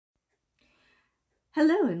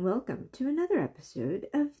Hello and welcome to another episode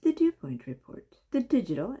of the Dew Point Report, the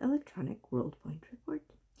Digital Electronic World Point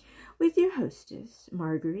Report, with your hostess,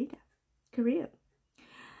 Margarita Carrillo.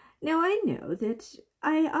 Now, I know that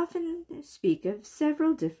I often speak of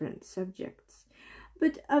several different subjects,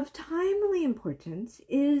 but of timely importance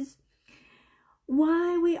is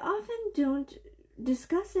why we often don't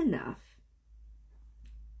discuss enough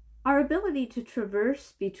our ability to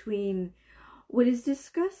traverse between what is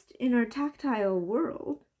discussed in our tactile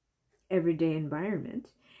world, everyday environment,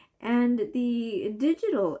 and the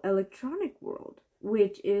digital electronic world,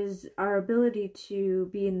 which is our ability to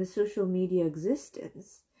be in the social media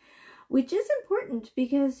existence, which is important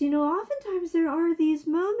because, oftentimes there are these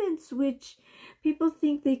moments which people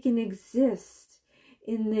think they can exist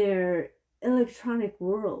in their electronic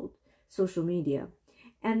world, social media,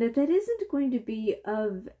 and that isn't going to be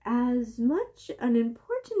of as much an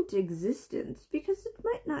important existence because it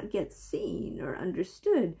might not get seen or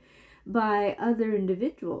understood by other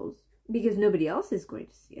individuals because nobody else is going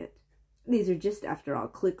to see it. These are just, after all,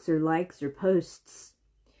 clicks or likes or posts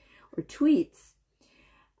or tweets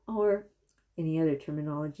or any other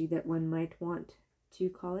terminology that one might want to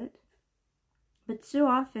call it. But so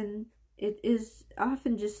often, it is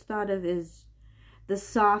often just thought of as the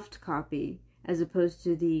soft copy as opposed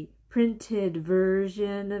to the printed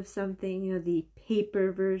version of something, the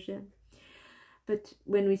paper version. But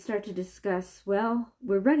when we start to discuss, well,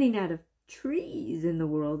 we're running out of trees in the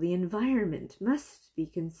world, the environment must be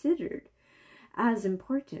considered as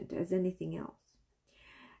important as anything else.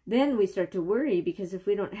 Then we start to worry because if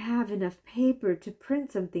we don't have enough paper to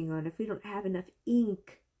print something on, if we don't have enough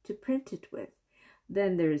ink to print it with,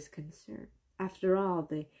 then there is concern. After all,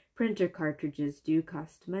 the printer cartridges do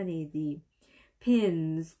cost money. The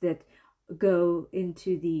pins that go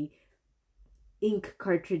into the ink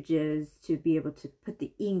cartridges to be able to put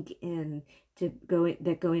the ink in that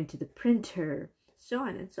go into the printer, so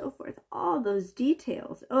on and so forth. All those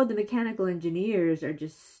details. Oh, the mechanical engineers are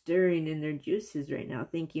just stirring in their juices right now,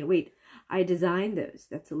 thinking, wait, I designed those.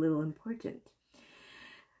 That's a little important.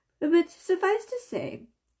 But suffice to say,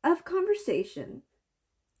 of conversation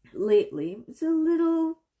lately, it's a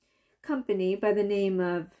little company by the name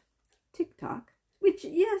of TikTok, which,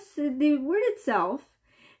 yes, the word itself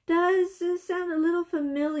does sound a little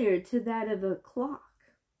familiar to that of a clock.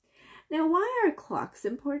 Now, why are clocks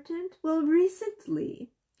important? Well,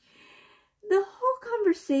 recently, the whole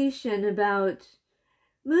conversation about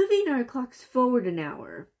moving our clocks forward an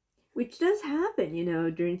hour, which does happen,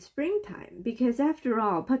 during springtime, because after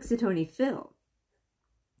all, Puxatony Phil,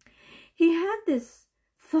 he had this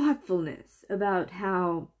thoughtfulness about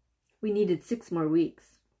how we needed 6 more weeks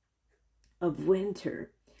of winter.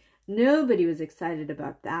 Nobody was excited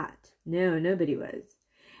about that. No, nobody was.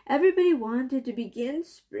 Everybody wanted to begin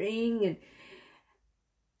spring and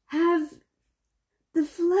have the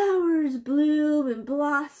flowers bloom and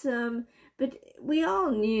blossom, but we all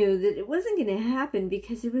knew that it wasn't going to happen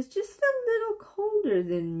because it was just a little colder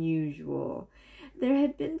than usual. There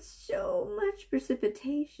had been so much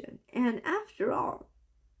precipitation, and after all,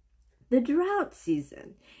 the drought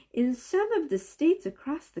season in some of the states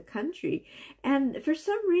across the country, and for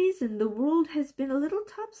some reason the world has been a little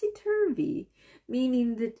topsy-turvy,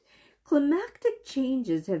 meaning that climatic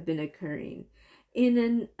changes have been occurring in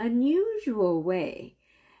an unusual way.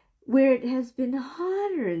 Where it has been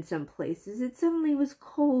hotter in some places, it suddenly was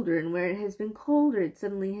colder, and where it has been colder, it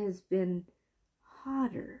suddenly has been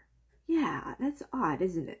hotter. Yeah, that's odd,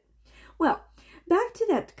 isn't it? Well, back to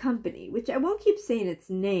that company, which I won't keep saying its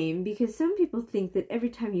name because some people think that every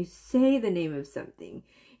time you say the name of something,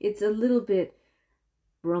 it's a little bit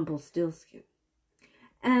Rumpelstiltskin.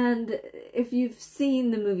 And if you've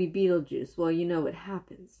seen the movie Beetlejuice, well, you know what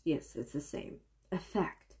happens. Yes, it's the same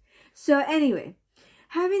effect. So anyway,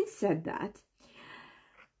 having said that,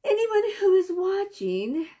 anyone who is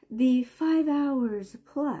watching the 5 hours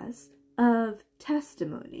plus of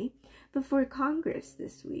testimony before Congress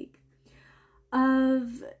this week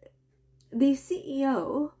of the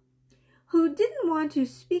CEO who didn't want to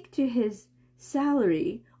speak to his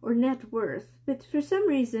salary or net worth, but for some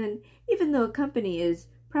reason, even though a company is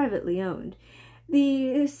privately owned,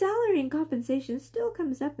 the salary and compensation still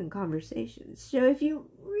comes up in conversations. So if you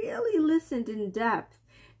really listened in depth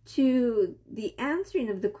to the answering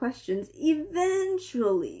of the questions,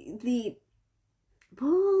 eventually the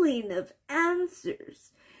pooling of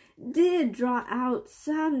answers did draw out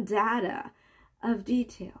some data of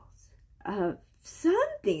details of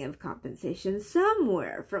something of compensation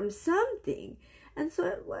somewhere from something. And so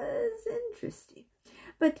it was interesting.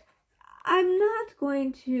 But I'm not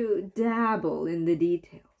going to dabble in the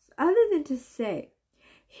details other than to say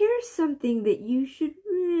here's something that you should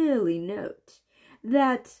really note,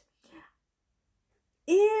 that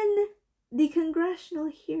in the congressional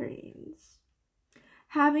hearings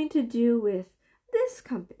having to do with this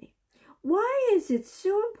company, why is it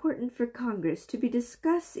so important for Congress to be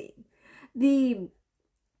discussing the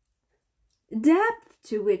depth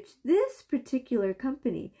to which this particular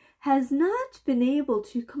company has not been able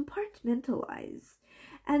to compartmentalize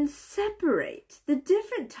and separate the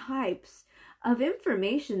different types of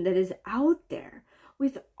information that is out there,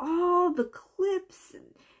 with all the clips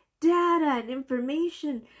and data and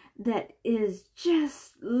information that is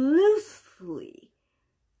just loosely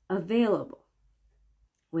available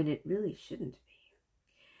when it really shouldn't be.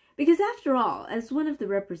 Because after all, as one of the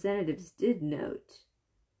representatives did note,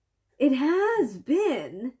 it has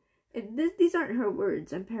been, these aren't her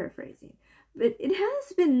words, I'm paraphrasing, but it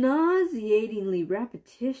has been nauseatingly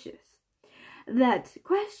repetitious that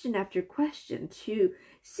question after question to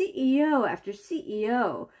CEO after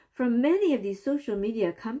CEO from many of these social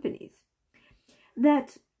media companies,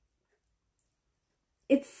 that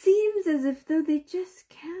it seems as if though they just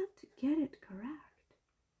can't get it correct.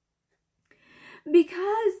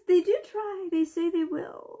 Because they do try, they say they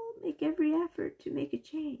will make every effort to make a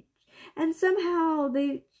change. And somehow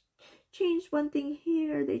they change one thing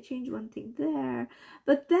here, they change one thing there.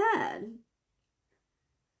 But then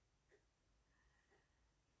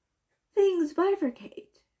things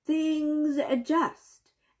bifurcate, things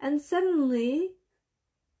adjust, and suddenly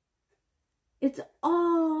it's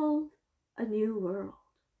all a new world.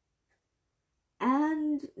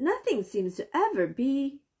 And nothing seems to ever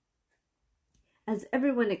be as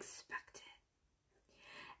everyone expected.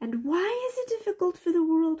 And why is it difficult for the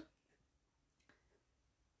world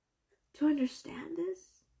to understand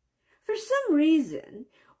this? For some reason,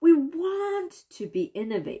 we want to be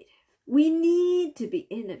innovative. We need to be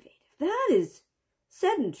innovative. That is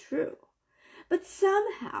said and true. But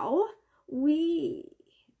somehow, we,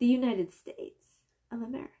 the United States of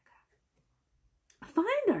America, find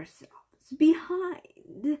ourselves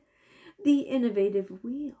behind the innovative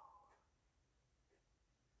wheel.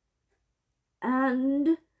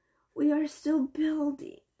 And we are still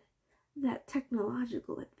building that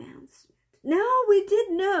technological advancement. Now, we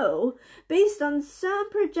did know, based on some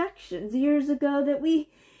projections years ago, that we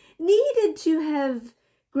needed to have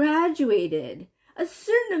graduated a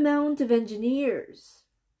certain amount of engineers,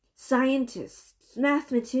 scientists,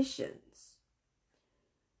 mathematicians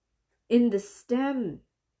in the STEM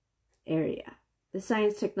area, the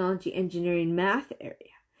science, technology, engineering, math area,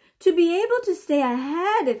 to be able to stay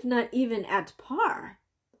ahead, if not even at par,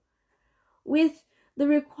 with the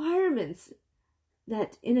requirements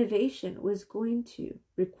that innovation was going to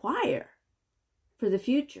require for the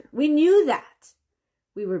future. We knew that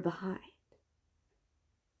we were behind.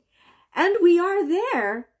 And we are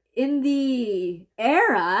there in the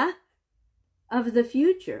era of the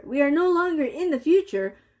future. We are no longer in the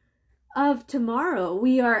future of tomorrow.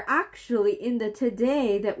 We are actually in the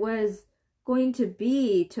today that was going to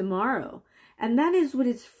be tomorrow. And that is what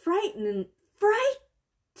is frighteningly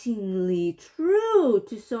true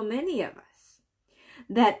to so many of us.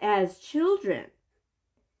 That as children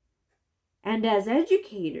and as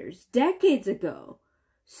educators decades ago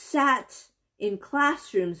sat in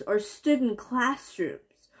classrooms or stood in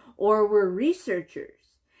classrooms or were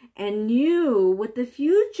researchers and knew what the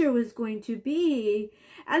future was going to be,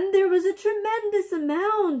 and there was a tremendous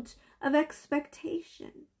amount of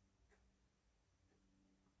expectation.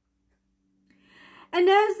 And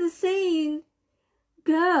as the saying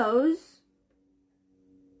goes,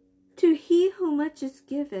 to he who much is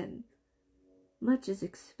given, much is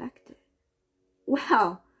expected.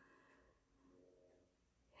 Well,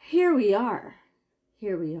 here we are.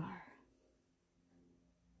 Here we are.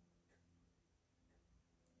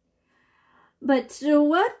 But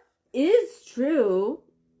what is true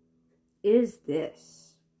is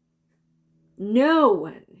this. No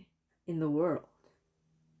one in the world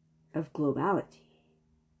of globality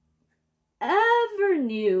ever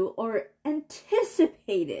knew or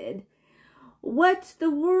anticipated what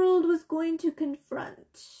the world was going to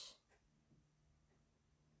confront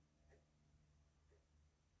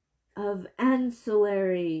of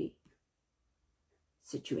ancillary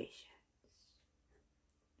situations.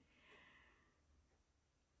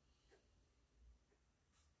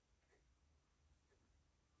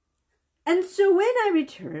 And so when I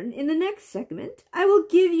return in the next segment, I will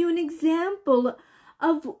give you an example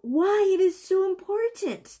of why it is so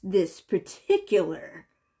important, this particular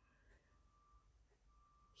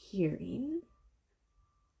hearing,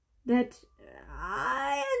 that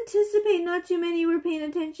I anticipate not too many were paying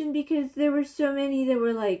attention, because there were so many that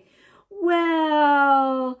were like,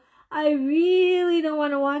 Well, I really don't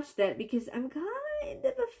want to watch that because I'm kind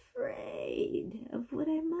of afraid of what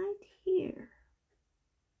I might hear.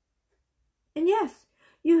 And yes,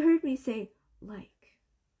 you heard me say like.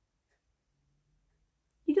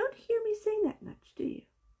 You don't hear me say that much, do you?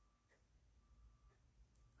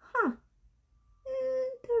 Huh.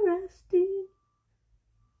 Interesting.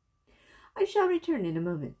 I shall return in a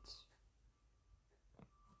moment.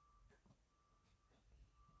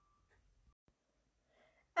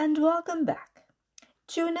 And welcome back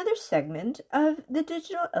to another segment of the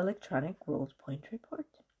Digital Electronic World Point Report.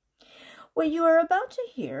 What you are about to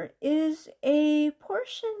hear is a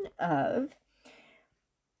portion of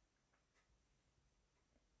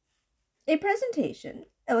a presentation,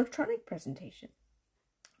 electronic presentation,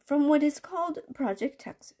 from what is called Project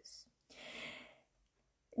Texas.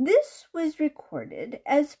 This was recorded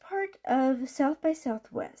as part of South by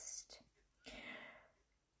Southwest.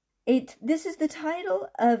 This is the title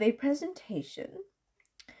of a presentation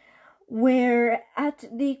where at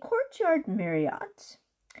the Courtyard Marriott,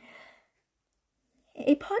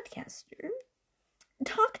 a podcaster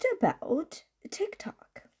talked about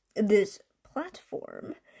TikTok, this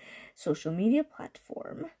platform, social media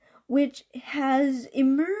platform, which has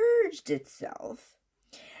emerged itself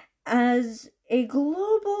as a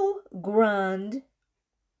global grand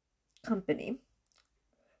company,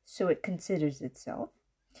 so it considers itself,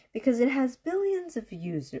 because it has billions of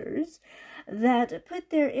users that put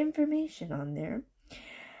their information on there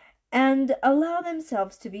and allow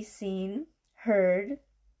themselves to be seen, heard,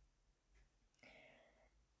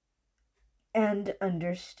 and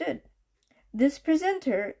understood. This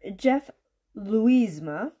presenter, Jeff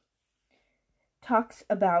Louisma, talks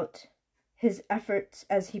about his efforts,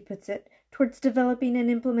 as he puts it, towards developing and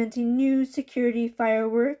implementing new security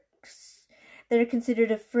frameworks that are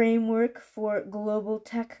considered a framework for global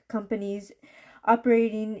tech companies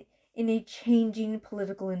operating in a changing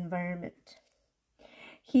political environment.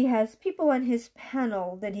 He has people on his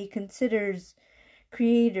panel that he considers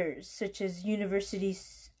creators, such as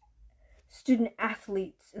universities, student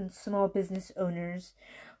athletes, and small business owners,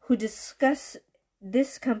 who discuss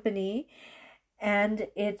this company and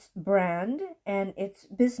its brand and its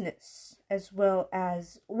business, as well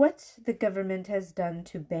as what the government has done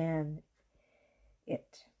to ban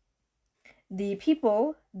it. The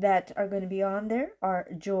people that are going to be on there are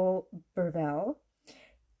Joel Burvell,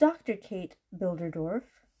 Dr. Kate Bilderdorf,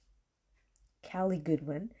 Callie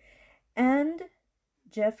Goodwin, and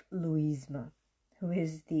Jeff Louisma, who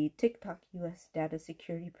is the TikTok US data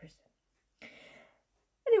security person.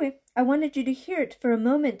 Anyway, I wanted you to hear it for a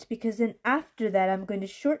moment because then after that I'm going to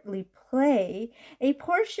shortly play a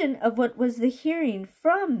portion of what was the hearing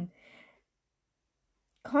from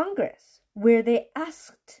Congress, where they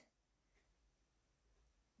asked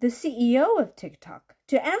the CEO of TikTok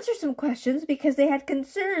to answer some questions because they had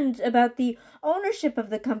concerns about the ownership of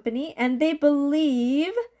the company, and they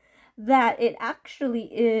believe that it actually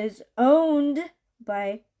is owned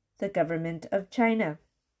by the government of China.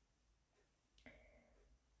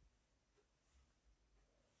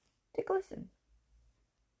 Take a listen.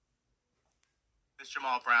 This is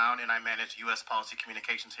Jamal Brown, and I manage U.S. policy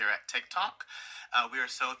communications here at TikTok. We are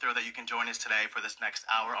so thrilled that you can join us today for this next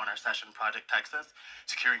hour on our session, Project Texas,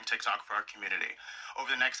 Securing TikTok for Our Community.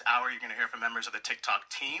 Over the next hour, you're going to hear from members of the TikTok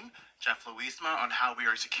team, Jeff Louisma, on how we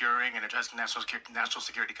are securing and addressing national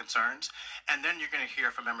security concerns. And then you're going to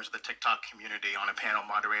hear from members of the TikTok community on a panel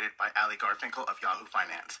moderated by Ali Garfinkel of Yahoo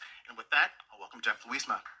Finance. And with that, I'll welcome Jeff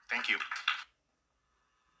Louisma. Thank you.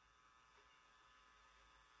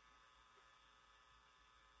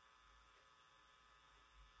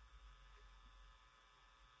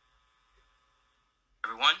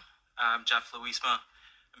 Everyone, I'm Jeff Louisma.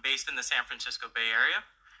 I'm based in the San Francisco Bay Area.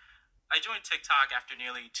 I joined TikTok after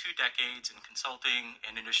nearly 2 decades in consulting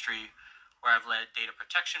and industry, where I've led data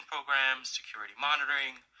protection programs, security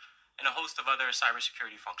monitoring, and a host of other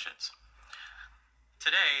cybersecurity functions.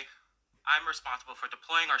 Today, I'm responsible for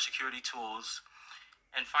deploying our security tools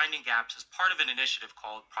and finding gaps as part of an initiative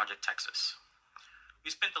called Project Texas.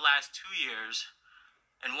 We spent the last 2 years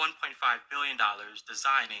and $1.5 billion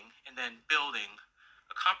designing and then building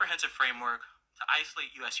a comprehensive framework to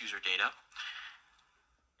isolate U.S. user data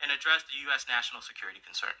and address the U.S. national security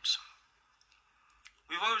concerns.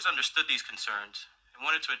 We've always understood these concerns and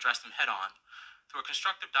wanted to address them head-on through a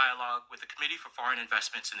constructive dialogue with the Committee for Foreign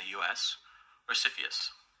Investments in the U.S., or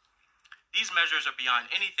CFIUS. These measures are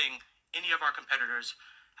beyond anything any of our competitors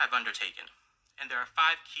have undertaken, and there are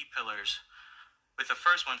 5 key pillars, with the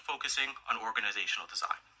first one focusing on organizational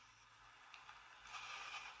design.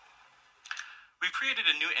 We've created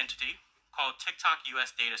a new entity called TikTok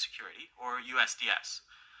US Data Security, or USDS,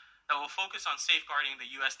 that will focus on safeguarding the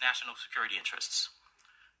US national security interests.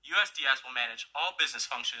 USDS will manage all business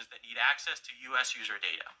functions that need access to US user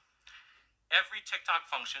data. Every TikTok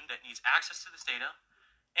function that needs access to this data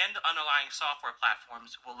and the underlying software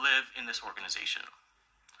platforms will live in this organization.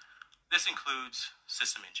 This includes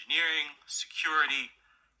system engineering, security,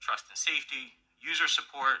 trust and safety, user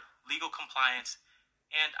support, legal compliance,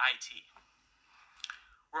 and IT.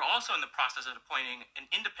 We're also in the process of appointing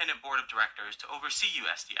an independent board of directors to oversee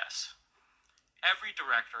USDS. Every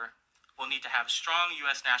director will need to have strong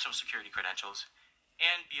U.S. national security credentials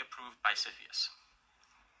and be approved by Testifies.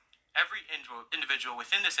 Every individual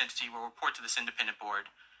within this entity will report to this independent board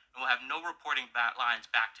and will have no reporting lines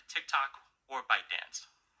back to TikTok or ByteDance.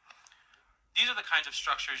 These are the kinds of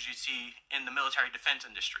structures you see in the military defense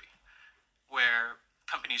industry, where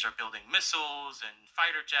companies are building missiles and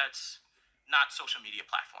fighter jets, not social media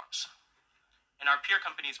platforms. And our peer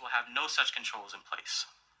companies will have no such controls in place.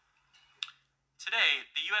 Today,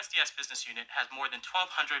 the USDS business unit has more than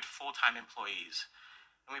 1,200 full-time employees,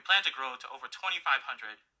 and we plan to grow to over 2,500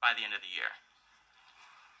 by the end of the year.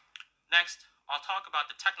 Next, I'll talk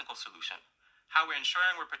about the technical solution, how we're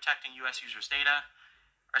ensuring we're protecting US users' data,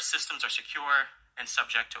 our systems are secure, and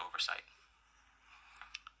subject to oversight.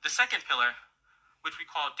 The second pillar, which we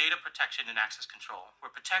call data protection and access control,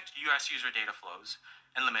 will protect US user data flows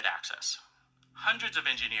and limit access. Hundreds of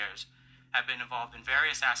engineers have been involved in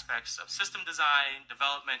various aspects of system design,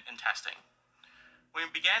 development, and testing. When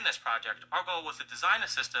we began this project, our goal was to design a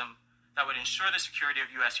system that would ensure the security of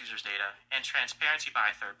US users' data and transparency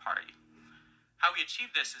by a third party. How we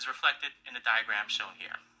achieved this is reflected in the diagram shown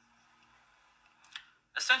here.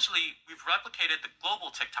 Essentially, we've replicated the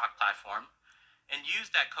global TikTok platform and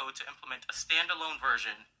used that code to implement a standalone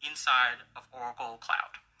version inside of Oracle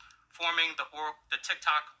Cloud, forming the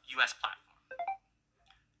TikTok US platform.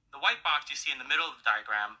 The white box you see in the middle of the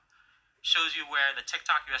diagram shows you where the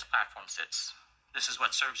TikTok US platform sits. This is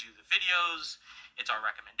what serves you the videos, it's our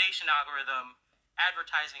recommendation algorithm,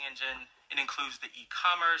 advertising engine, it includes the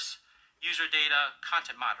e-commerce, user data,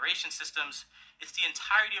 content moderation systems. It's the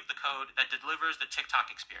entirety of the code that delivers the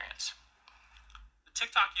TikTok experience. The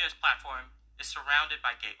TikTok US platform is surrounded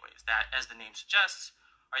by gateways that, as the name suggests,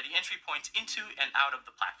 are the entry points into and out of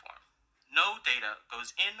the platform. No data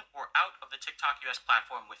goes in or out of the TikTok US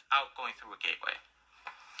platform without going through a gateway.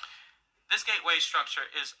 This gateway structure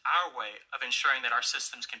is our way of ensuring that our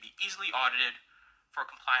systems can be easily audited for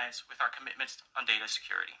compliance with our commitments on data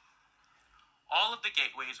security. All of the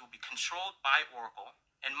gateways will be controlled by Oracle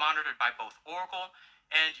and monitored by both Oracle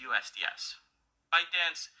and USDS.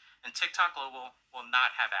 ByteDance and TikTok Global will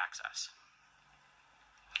not have access.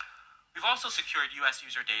 We've also secured US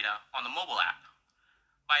user data on the mobile app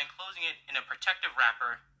by enclosing it in a protective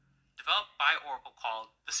wrapper developed by Oracle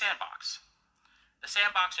called the Sandbox. The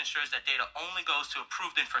Sandbox ensures that data only goes to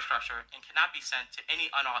approved infrastructure and cannot be sent to any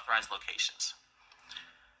unauthorized locations.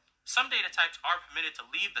 Some data types are permitted to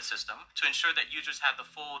leave the system to ensure that users have the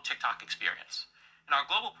full TikTok experience, and our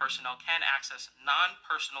global personnel can access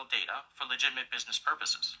non-personal data for legitimate business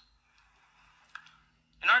purposes.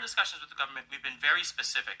 In our discussions with the government, we've been very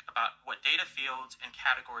specific about what data fields and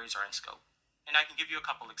categories are in scope, and I can give you a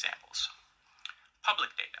couple examples.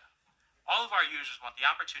 Public data. All of our users want the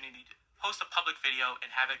opportunity to post a public video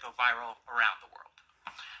and have it go viral around the world.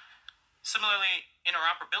 Similarly,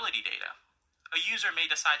 interoperability data. A user may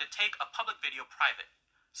decide to take a public video private,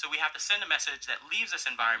 so we have to send a message that leaves this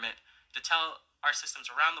environment to tell our systems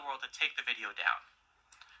around the world to take the video down.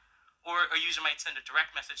 Or a user might send a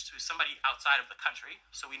direct message to somebody outside of the country,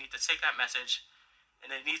 so we need to take that message and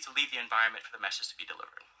it needs to leave the environment for the message to be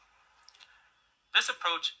delivered. This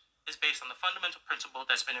approach is based on the fundamental principle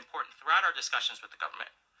that's been important throughout our discussions with the government.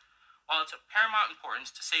 While it's of paramount importance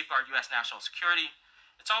to safeguard U.S. national security,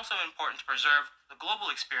 it's also important to preserve the global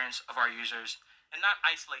experience of our users and not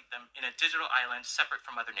isolate them in a digital island separate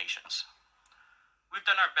from other nations. We've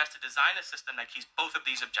done our best to design a system that keeps both of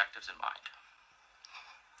these objectives in mind.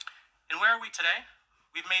 And where are we today?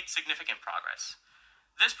 We've made significant progress.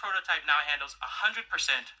 This prototype now handles 100%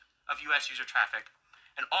 of US user traffic,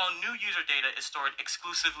 and all new user data is stored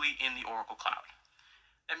exclusively in the Oracle Cloud.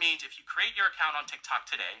 That means if you create your account on TikTok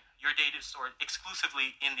today, your data is stored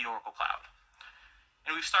exclusively in the Oracle Cloud.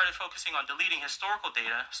 And we've started focusing on deleting historical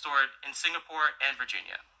data stored in Singapore and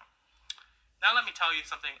Virginia. Now let me tell you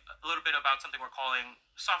a little bit about something we're calling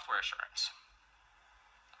software assurance.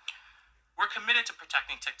 We're committed to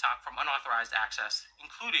protecting TikTok from unauthorized access,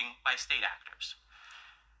 including by state actors.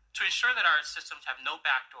 To ensure that our systems have no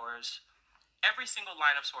backdoors, every single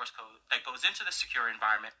line of source code that goes into the secure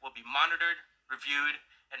environment will be monitored, reviewed,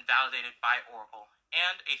 and validated by Oracle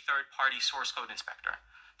and a third-party source code inspector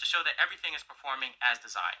to show that everything is performing as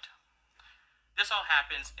designed. This all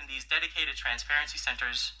happens in these dedicated transparency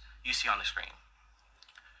centers you see on the screen.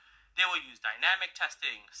 They will use dynamic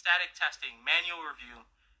testing, static testing, manual review.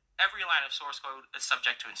 Every line of source code is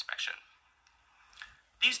subject to inspection.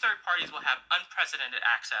 These third parties will have unprecedented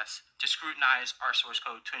access to scrutinize our source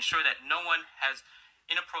code to ensure that no one has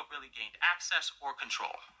inappropriately gained access or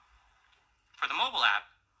control. For the mobile app,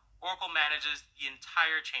 Oracle manages the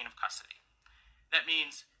entire chain of custody. That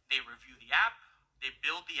means they review the app, they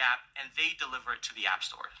build the app, and they deliver it to the app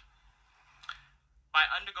store. By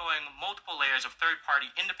undergoing multiple layers of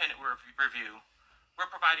third-party independent review, we're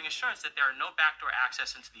providing assurance that there are no backdoor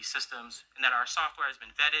access into these systems and that our software has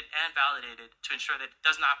been vetted and validated to ensure that it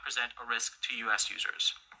does not present a risk to U.S.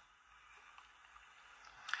 users.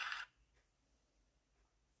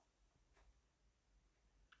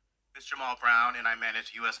 Mr. Jamal Brown, and I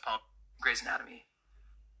manage U.S. policy. Grey's Anatomy.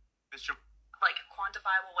 Mr. Like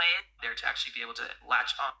quantifiable way there to actually be able to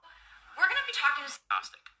latch on. We're going to be talking to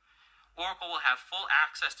Agnostic. Oracle will have full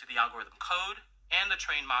access to the algorithm code and the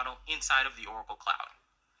trained model inside of the Oracle Cloud.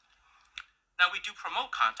 Now, we do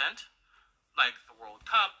promote content like the World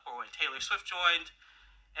Cup or when Taylor Swift joined,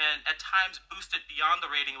 and at times boost it beyond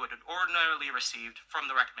the rating it would have ordinarily received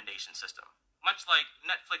from the recommendation system, much like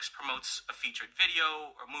Netflix promotes a featured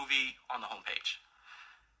video or movie on the homepage.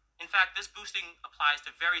 In fact, this boosting applies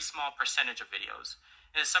to a very small percentage of videos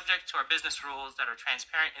and is subject to our business rules that are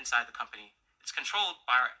transparent inside the company. It's controlled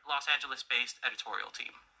by our Los Angeles-based editorial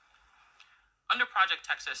team. Under Project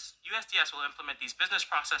Texas, USDS will implement these business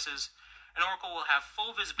processes, and Oracle will have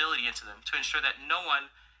full visibility into them to ensure that no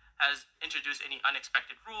one has introduced any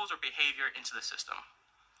unexpected rules or behavior into the system.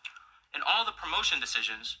 And all the promotion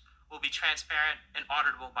decisions will be transparent and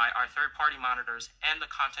auditable by our third-party monitors and the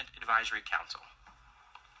Content Advisory Council.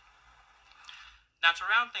 Now, to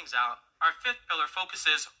round things out, our fifth pillar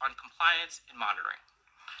focuses on compliance and monitoring.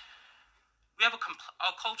 We have a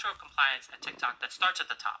culture of compliance at TikTok that starts at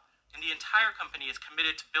the top, and the entire company is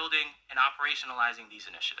committed to building and operationalizing these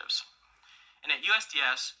initiatives. And at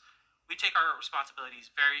USDS, we take our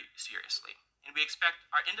responsibilities very seriously, and we expect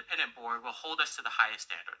our independent board will hold us to the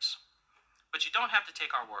highest standards. But you don't have to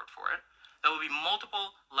take our word for it. There will be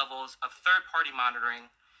multiple levels of third-party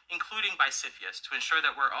monitoring, including by CFIUS, to ensure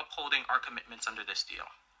that we're upholding our commitments under this deal.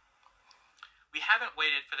 We haven't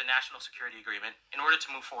waited for the National Security Agreement in order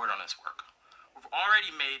to move forward on this work. We've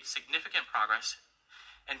already made significant progress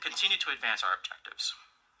and continue to advance our objectives.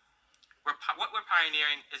 What we're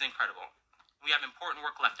pioneering is incredible. We have important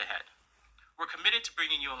work left ahead. We're committed to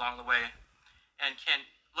bringing you along the way and can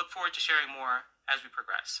look forward to sharing more as we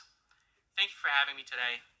progress. Thank you for having me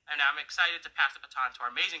today, and I'm excited to pass the baton to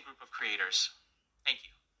our amazing group of creators. Thank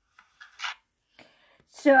you.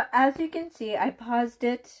 So as you can see, I paused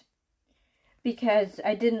it because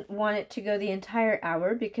I didn't want it to go the entire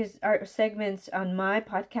hour, because our segments on my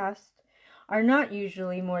podcast are not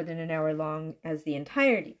usually more than an hour long as the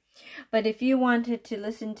entirety. But if you wanted to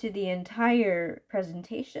listen to the entire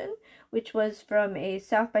presentation, which was from a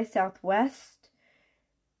South by Southwest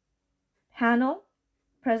panel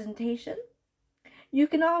presentation, you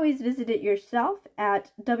can always visit it yourself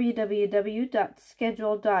at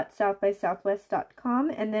www.schedule.southbysouthwest.com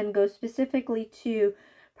and then go specifically to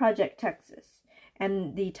Project Texas.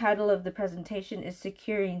 And the title of the presentation is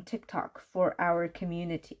Securing TikTok for Our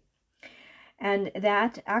Community. And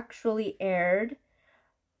that actually aired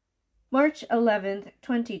March 11th,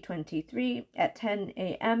 2023 at 10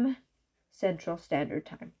 a.m. Central Standard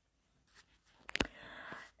Time.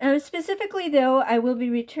 Specifically, though, I will be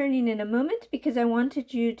returning in a moment because I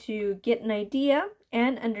wanted you to get an idea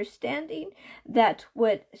and understanding that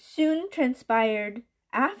what soon transpired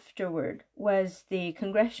afterward was the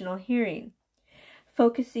congressional hearing,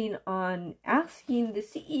 focusing on asking the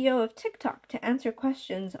CEO of TikTok to answer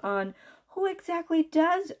questions on who exactly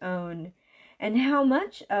does own and how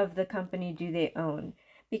much of the company do they own.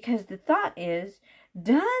 Because the thought is,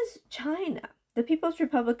 does China, the People's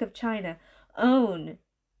Republic of China, own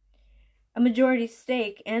a majority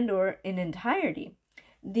stake and or in entirety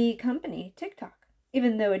the company TikTok,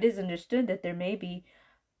 even though it is understood that there may be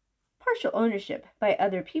partial ownership by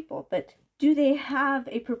other people, but do they have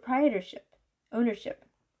a proprietorship, ownership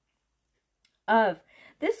of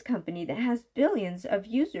this company that has billions of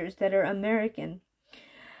users that are American?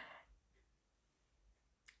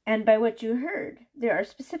 And by what you heard, there are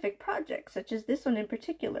specific projects, such as this one in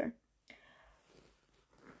particular,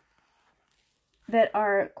 that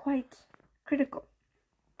are quite critical.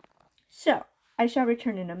 So, I shall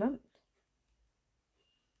return in a moment.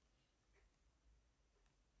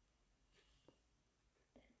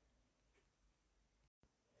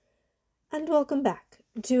 and welcome back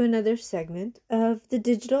to another segment of the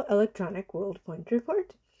Digital Electronic World Point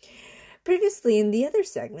Report. Previously, in the other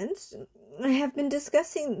segments, I have been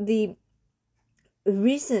discussing the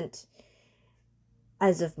recent,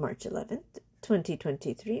 as of March 11th,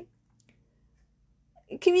 2023,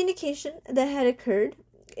 communication that had occurred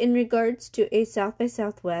in regards to a South by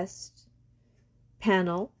Southwest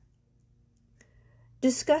panel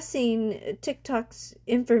discussing TikTok's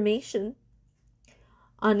information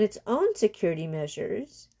on its own security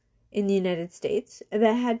measures in the United States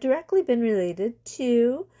that had directly been related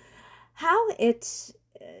to how it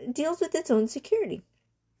deals with its own security,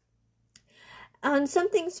 on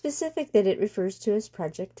something specific that it refers to as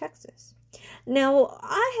Project Texas. Now,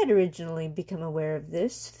 I had originally become aware of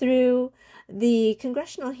this through the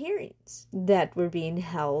congressional hearings that were being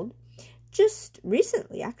held just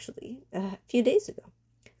recently, actually, a few days ago,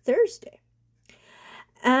 Thursday.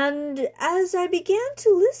 And as I began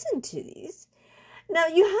to listen to these, now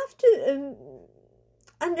you have to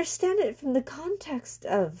understand it from the context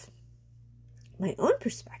of my own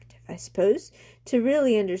perspective, I suppose, to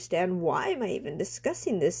really understand why am I even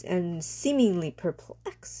discussing this and seemingly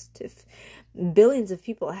perplexed if billions of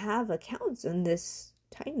people have accounts on this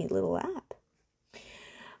tiny little app.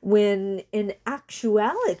 When in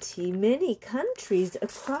actuality, many countries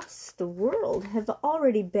across the world have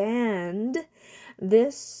already banned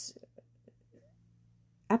this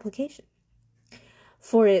application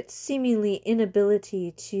for its seemingly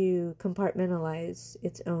inability to compartmentalize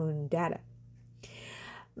its own data.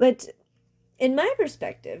 But in my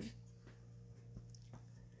perspective,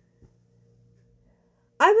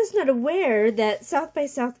 I was not aware that South by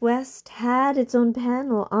Southwest had its own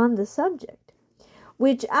panel on the subject,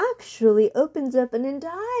 which actually opens up an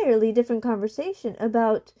entirely different conversation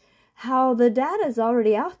about how the data is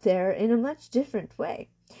already out there in a much different way.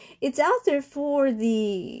 It's out there for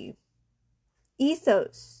the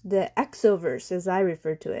ethos, the exoverse, as I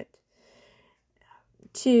refer to it,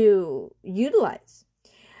 to utilize.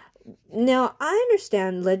 Now, I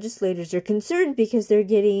understand legislators are concerned because they're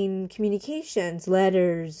getting communications,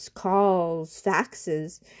 letters, calls,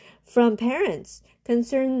 faxes from parents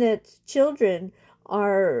concerned that children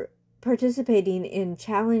are participating in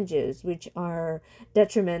challenges which are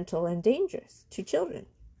detrimental and dangerous to children.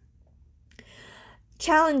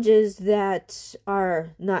 Challenges that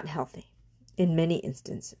are not healthy in many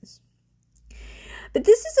instances. But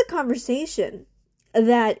this is a conversation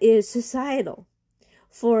that is societal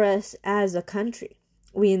for us as a country.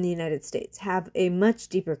 We in the United States have a much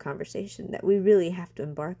deeper conversation that we really have to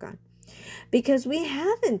embark on, because we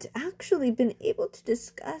haven't actually been able to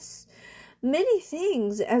discuss many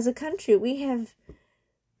things as a country. We have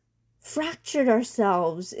fractured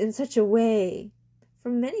ourselves in such a way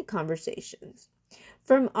from many conversations,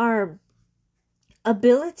 from our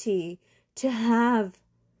ability to have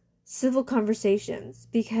civil conversations,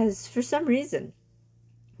 because for some reason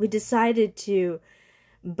we decided to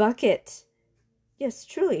bucket. Yes,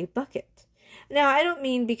 truly, bucket. Now, I don't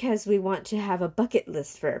mean because we want to have a bucket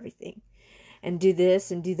list for everything and do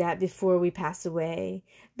this and do that before we pass away.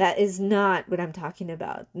 That is not what I'm talking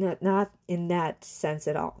about. Not in that sense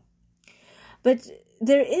at all. But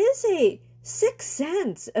there is a sixth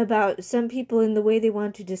sense about some people in the way they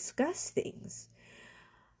want to discuss things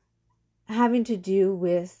having to do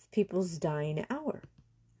with people's dying hour.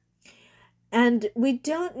 And we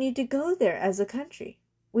don't need to go there as a country.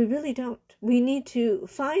 We really don't. We need to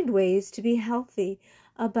find ways to be healthy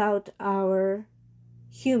about our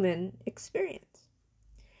human experience.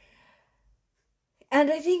 And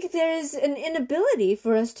I think there is an inability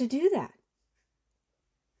for us to do that.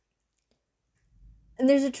 And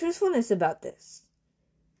there's a truthfulness about this.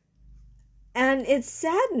 And it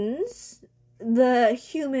saddens the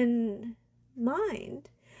human mind,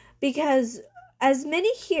 because as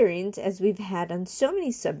many hearings as we've had on so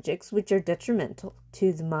many subjects which are detrimental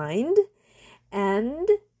to the mind and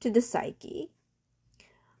to the psyche,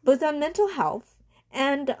 both on mental health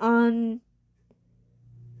and on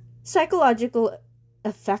psychological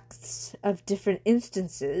effects of different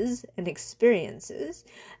instances and experiences,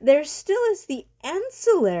 there still is the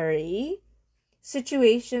ancillary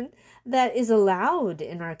situation that is allowed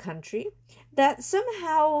in our country that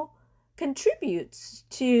somehow contributes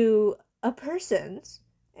to a person's,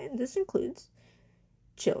 and this includes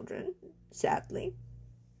children, sadly,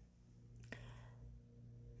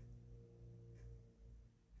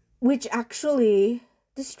 which actually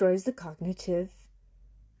destroys the cognitive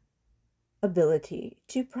ability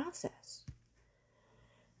to process.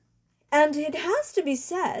 And it has to be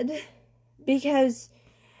said, because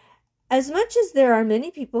as much as there are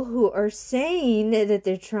many people who are saying that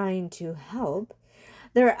they're trying to help,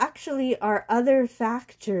 there actually are other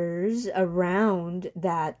factors around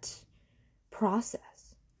that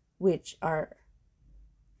process which are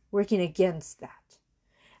working against that.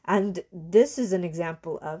 And this is an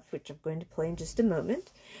example of, which I'm going to play in just a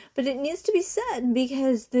moment, but it needs to be said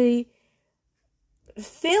because the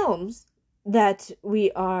films that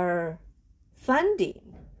we are funding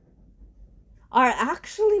are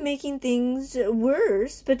actually making things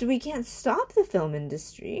worse, but we can't stop the film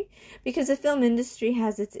industry because the film industry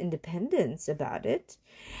has its independence about it.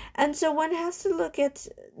 And so one has to look at,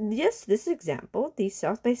 yes, this example, the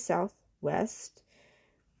South by Southwest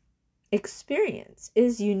experience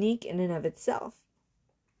is unique in and of itself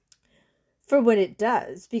for what it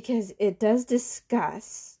does, because it does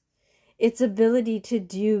discuss its ability to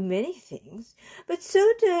do many things, but so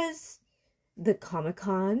does the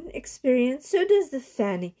Comic-Con experience, so does the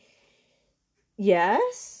Fanny.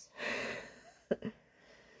 Yes?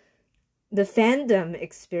 The fandom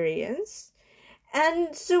experience.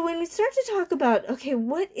 And so when we start to talk about, okay,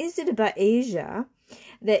 what is it about Asia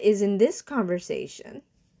that is in this conversation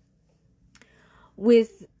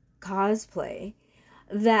with cosplay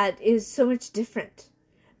that is so much different?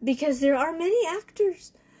 Because there are many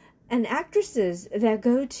actors and actresses that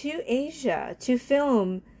go to Asia to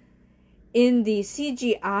film in the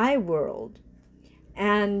CGI world,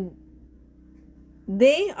 and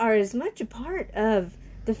they are as much a part of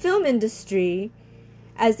the film industry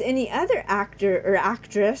as any other actor or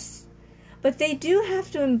actress, but they do have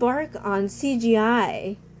to embark on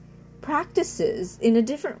CGI practices in a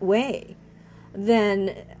different way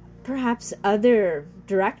than perhaps other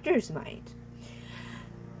directors might.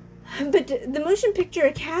 But the Motion Picture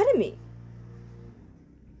Academy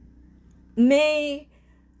may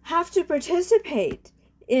have to participate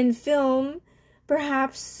in film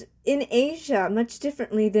perhaps in Asia much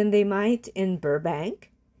differently than they might in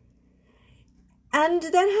Burbank. And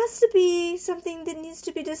that has to be something that needs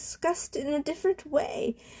to be discussed in a different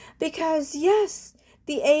way. Because yes,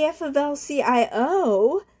 the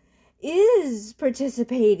AFL-CIO is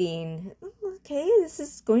participating. Okay, this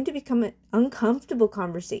is going to become an uncomfortable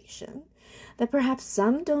conversation that perhaps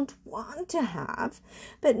some don't want to have,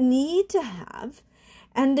 but need to have.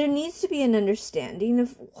 And there needs to be an understanding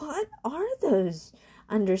of what are those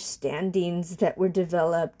understandings that were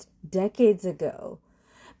developed decades ago.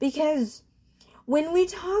 Because when we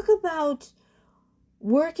talk about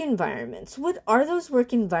work environments, what are those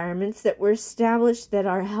work environments that were established that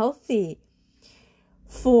are healthy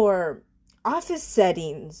for office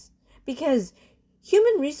settings? Because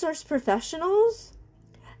human resource professionals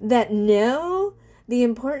that know the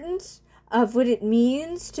importance of what it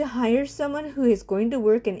means to hire someone who is going to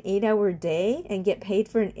work an 8-hour day and get paid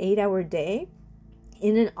for an 8-hour day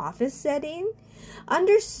in an office setting,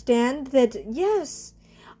 understand that, yes,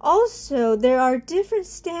 also there are different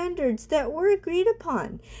standards that were agreed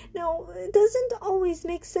upon. Now, it doesn't always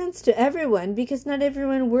make sense to everyone because not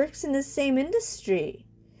everyone works in the same industry.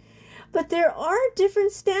 But there are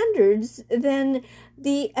different standards than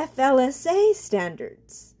the FLSA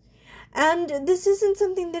standards. And this isn't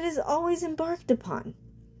something that is always embarked upon.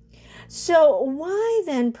 So why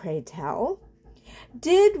then, pray tell,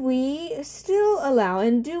 did we still allow,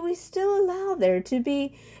 and do we still allow there to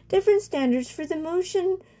be different standards for the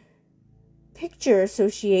Motion Picture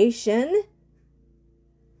Association,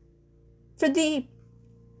 for the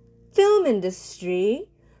film industry,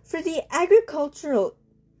 for the agricultural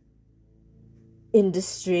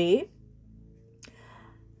industry,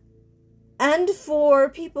 and for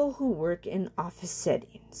people who work in office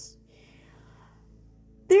settings?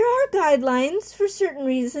 There are guidelines for certain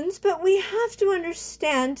reasons, but we have to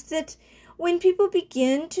understand that when people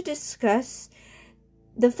begin to discuss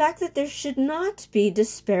the fact that there should not be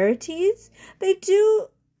disparities, they do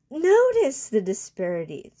notice the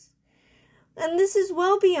disparities. And this is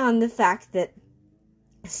well beyond the fact that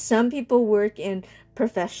some people work in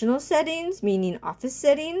professional settings, meaning office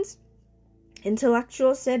settings,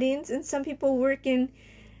 intellectual settings, and some people work in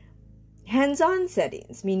hands-on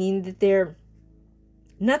settings, meaning that they're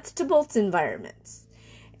nuts to bolts environments,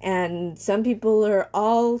 and some people are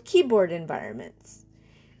all keyboard environments.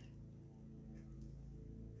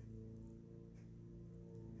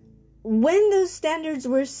 When those standards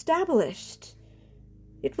were established,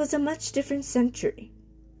 it was a much different century.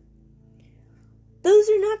 Those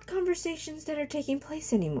are not conversations that are taking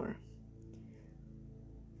place anymore.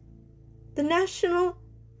 The National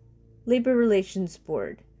Labor Relations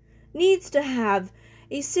Board needs to have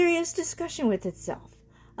a serious discussion with itself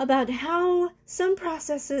about how some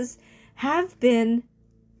processes have been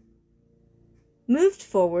moved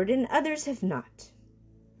forward and others have not.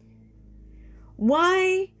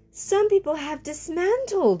 Why some people have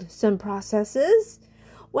dismantled some processes,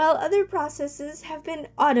 while other processes have been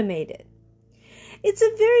automated. It's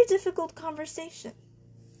a very difficult conversation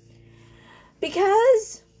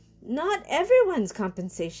because not everyone's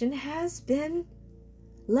compensation has been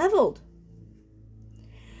leveled.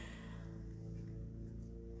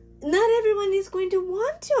 Not everyone is going to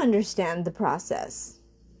want to understand the process.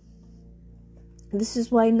 This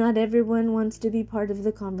is why not everyone wants to be part of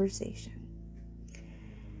the conversation.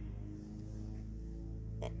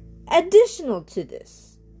 Additional to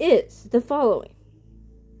this is the following.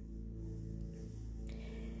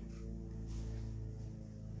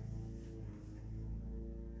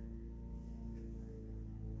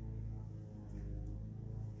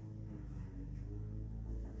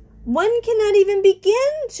 One cannot even begin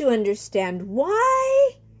to understand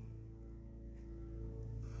why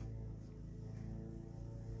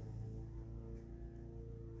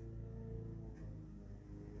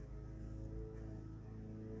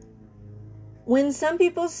when some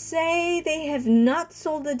people say they have not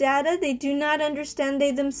sold the data, they do not understand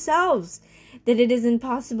they themselves that it is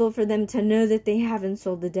impossible for them to know that they haven't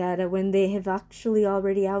sold the data when they have actually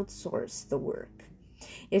already outsourced the work.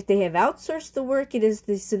 If they have outsourced the work, it is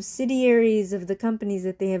the subsidiaries of the companies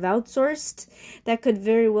that they have outsourced that could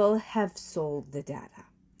very well have sold the data.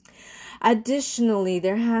 Additionally,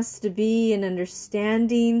 there has to be an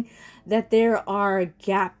understanding that there are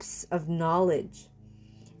gaps of knowledge.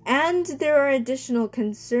 And there are additional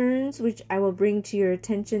concerns which I will bring to your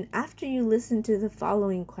attention after you listen to the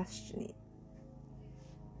following questioning.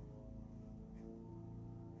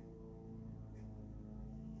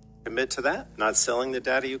 Commit to that? Not selling the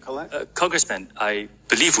data you collect? Congressman, I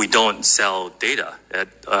believe we don't sell data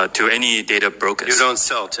to any data brokers. You don't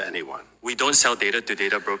sell to anyone. We don't sell data to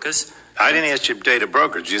data brokers. I didn't ask you data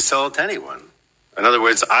brokers. You sell it to anyone. In other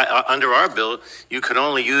words, under our bill, you can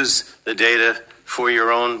only use the data for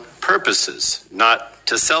your own purposes, not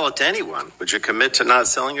to sell it to anyone. Would you commit to not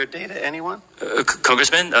selling your data to anyone?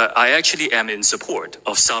 Congressman, I actually am in support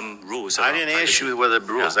of some rules. I didn't ask you whether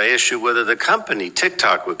rules. Yeah. I asked you whether the company,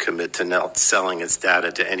 TikTok, would commit to not selling its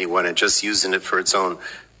data to anyone and just using it for its own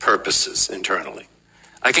purposes internally.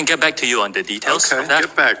 I can get back to you on the details of that. Okay,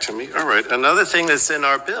 get back to me. All right. Another thing that's in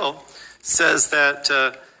our bill says that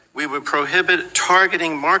we would prohibit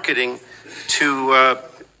targeting marketing to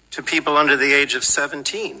people under the age of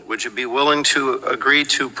 17. Would you be willing to agree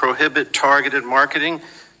to prohibit targeted marketing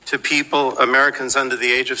to people, Americans under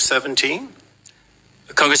the age of 17?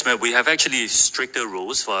 Congressman, we have actually stricter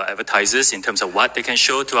rules for advertisers in terms of what they can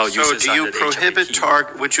show to our users under the age of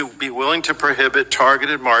 18. Would you be willing to prohibit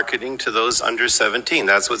targeted marketing to those under 17?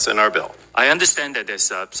 That's what's in our bill. I understand that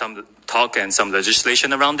there's some talk and some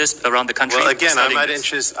legislation around the country. Well, again,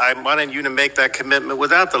 I wanted you to make that commitment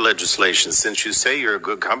without the legislation. Since you say you're a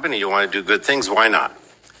good company, you want to do good things, why not?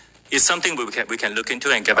 It's something we can look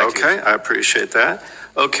into and get back to you. Okay, I appreciate that.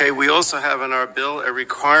 Okay, we also have in our bill a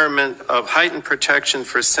requirement of heightened protection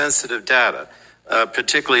for sensitive data,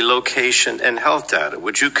 particularly location and health data.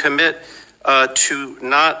 Would you commit to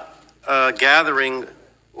not gathering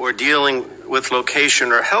or dealing with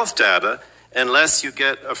location or health data unless you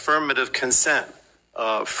get affirmative consent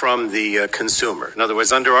from the consumer? In other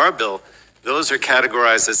words, under our bill, those are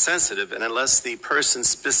categorized as sensitive, and unless the person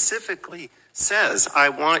specifically says, I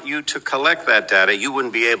want you to collect that data, you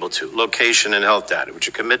wouldn't be able to. Location and health data. Would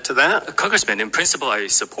you commit to that? Congressman, in principle, I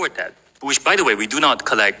support that. Which, by the way, we do not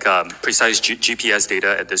collect precise GPS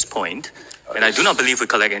data at this point. And I do not believe we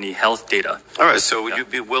collect any health data. All right, so would you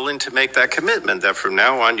be willing to make that commitment that from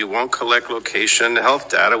now on you won't collect location and health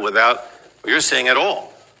data without, you're saying at all?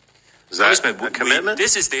 Is that a commitment?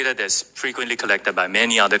 This is data that's frequently collected by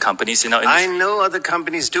many other companies in our industry. I know other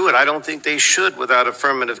companies do it. I don't think they should without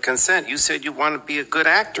affirmative consent. You said you want to be a good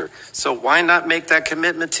actor. So why not make that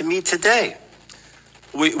commitment to me today?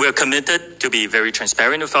 We're committed to be very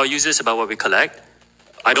transparent with our users about what we collect.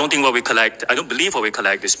 I don't believe what we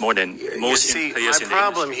collect is more than most players in the industry. My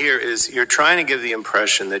problem here is you're trying to give the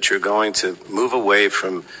impression that you're going to move away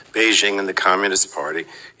from Beijing and the Communist Party.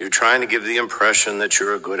 You're trying to give the impression that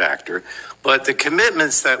you're a good actor. But the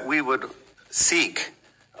commitments that we would seek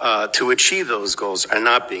to achieve those goals are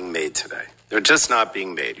not being made today. They're just not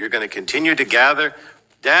being made. You're going to continue to gather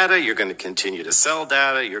data. You're going to continue to sell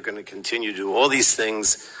data. You're going to continue to do all these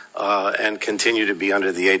things and continue to be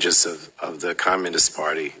under the aegis of the Communist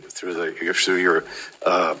Party through your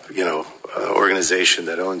organization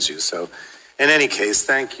that owns you. So, in any case,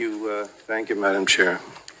 thank you, Madam Chair.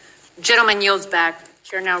 Gentleman yields back.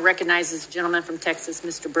 Chair now recognizes the gentleman from Texas,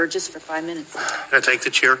 Mr. Burgess, for 5 minutes. I thank the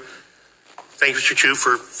chair. Thank you, Mr. Chu,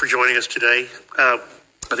 for joining us today.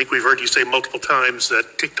 I think we've heard you say multiple times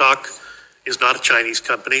that TikTok is not a Chinese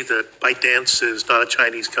company, that ByteDance is not a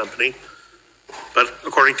Chinese company. But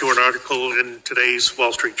according to an article in today's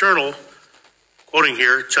Wall Street Journal, quoting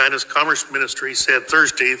here, China's Commerce Ministry said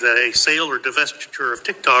Thursday that a sale or divestiture of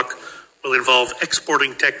TikTok will involve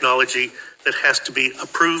exporting technology that has to be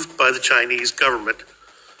approved by the Chinese government.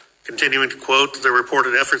 Continuing to quote, the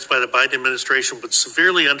reported efforts by the Biden administration would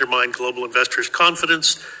severely undermine global investors'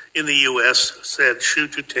 confidence in the U.S., said Shu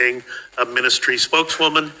Tuting, a ministry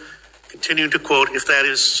spokeswoman. Continuing to quote, if that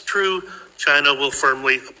is true, China will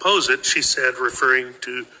firmly oppose it, she said, referring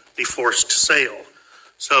to the forced sale.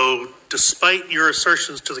 So despite your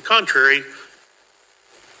assertions to the contrary,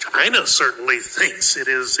 China certainly thinks it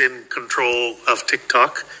is in control of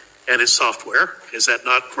TikTok and its software. Is that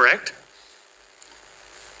not correct?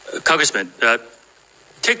 Congressman,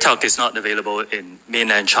 TikTok is not available in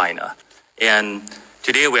mainland China. And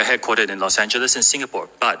today we're headquartered in Los Angeles and Singapore.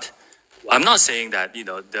 But I'm not saying that,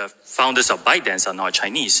 the founders of ByteDance are not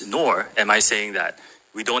Chinese, nor am I saying that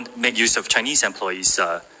we don't make use of Chinese employees,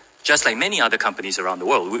 just like many other companies around the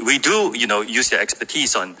world. We do, use their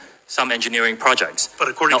expertise on some engineering projects. But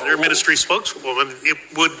according to their ministry spokeswoman, it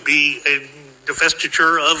would be a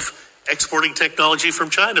divestiture of exporting technology from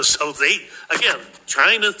China. So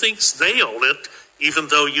China thinks they own it, even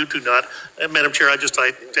though you do not. Madam Chair, I'd just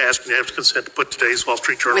like to ask unanimous consent to put today's Wall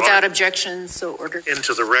Street Journal Without objection, so ordered.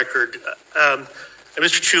 Into the record.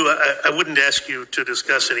 Mr. Chu, I wouldn't ask you to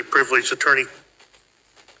discuss any privileged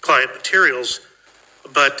attorney-client materials,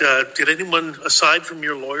 but did anyone aside from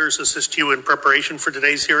your lawyers assist you in preparation for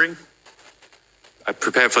today's hearing? I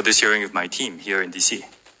prepared for this hearing with my team here in D.C.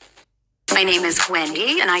 My name is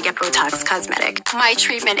Wendy, and I get Botox Cosmetic. My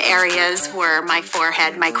treatment areas were my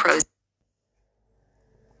forehead, my crow's.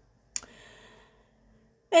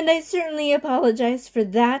 And I certainly apologize for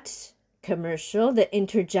that commercial that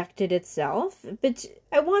interjected itself, but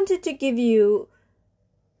I wanted to give you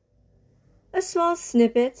a small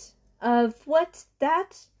snippet of what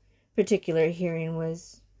that particular hearing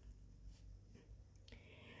was.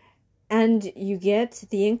 And you get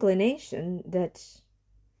the inclination that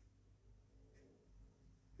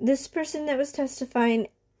this person that was testifying,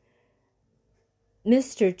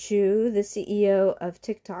 Mr. Chu, the CEO of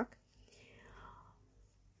TikTok,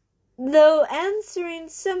 though answering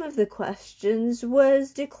some of the questions,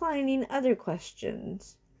 was declining other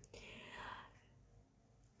questions.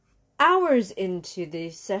 Hours into the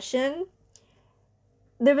session,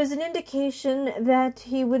 there was an indication that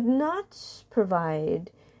he would not provide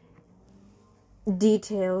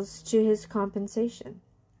details to his compensation.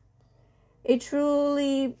 A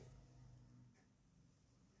truly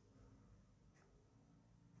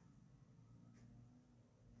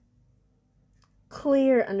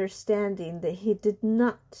clear understanding that he did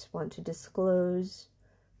not want to disclose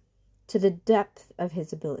to the depth of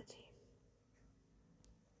his ability.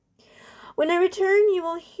 When I return, you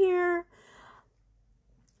will hear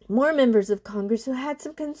more members of Congress who had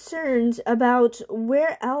some concerns about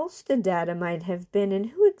where else the data might have been and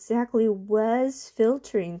who exactly was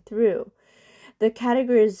filtering through the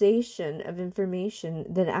categorization of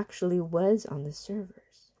information that actually was on the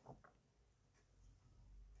servers.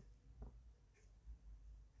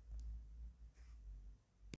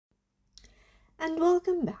 And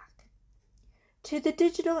welcome back to the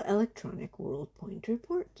Digital Electronic World Point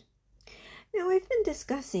Report. Now, I've been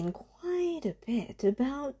discussing quite a bit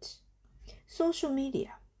about social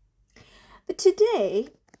media, but today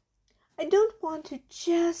I don't want to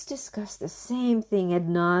just discuss the same thing ad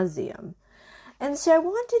nauseum, and so I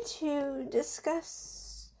wanted to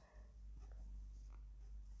discuss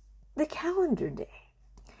the calendar day.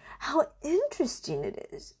 How interesting it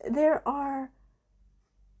is. There are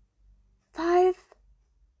 5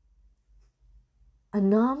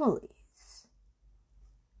 anomalies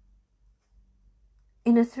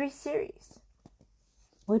in a 3 series.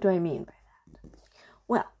 What do I mean by that?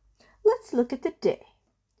 Well, let's look at the day.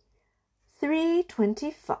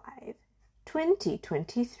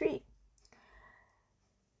 3/25/2023.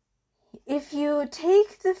 If you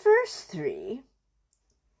take the first 3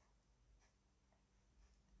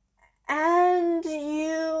 and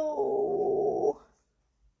you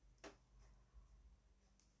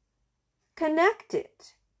connect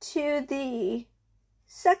it to the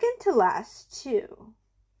second to last 2,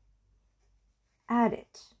 add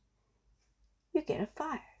it, you get a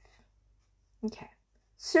 5. Okay,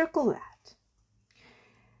 circle that.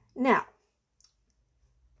 Now,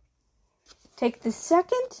 take the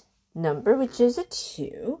second number, which is a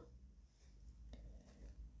 2,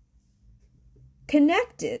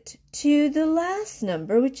 connect it to the last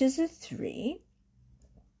number, which is a 3,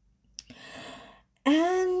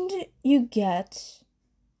 And you get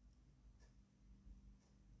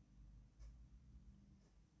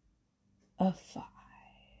a 5.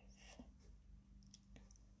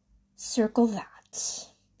 Circle that,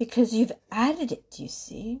 because you've added it, you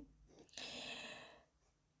see.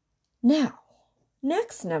 Now,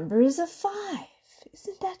 next number is a 5.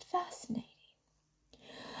 Isn't that fascinating?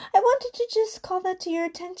 I wanted to just call that to your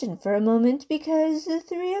attention for a moment because the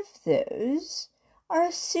 3 of those are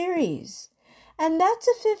a series, and that's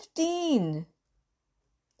a 15.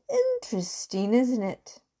 Interesting, isn't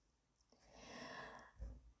it?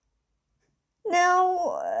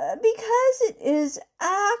 Now, because it is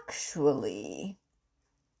actually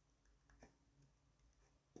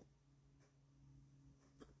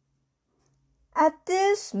at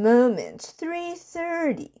this moment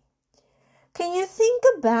 3:30, can you think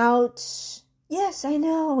about, yes, I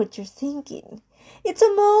know what you're thinking. It's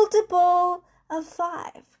a multiple of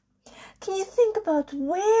 5. Can you think about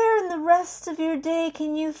where in the rest of your day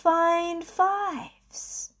can you find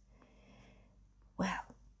 5s? Well,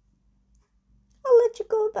 I'll let you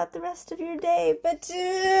go about the rest of your day, but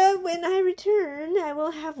when I return, I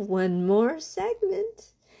will have one more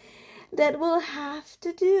segment that will have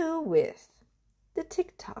to do with the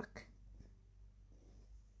TikTok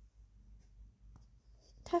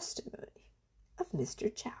testimony of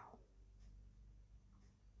Mr. Chow.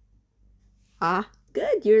 Ah,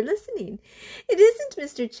 good, you're listening. It isn't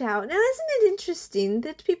Mr. Chow. Now, isn't it interesting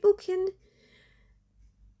that people can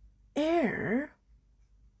err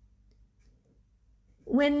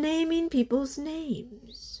when naming people's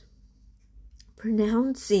names,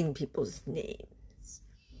 pronouncing people's names?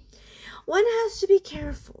 One has to be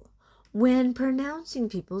careful when pronouncing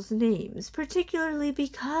people's names, particularly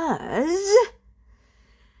because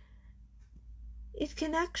it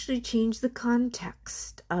can actually change the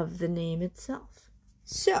context of the name itself.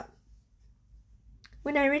 So,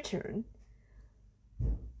 when I return,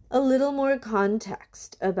 a little more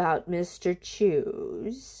context about Mr.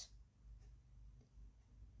 Chew's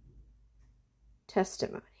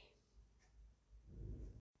testimony.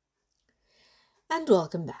 And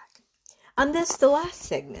welcome back. On this, the last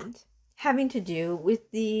segment, having to do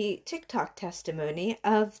with the TikTok testimony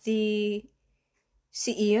of the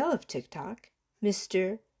CEO of TikTok,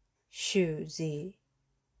 Mr. Shu-Zi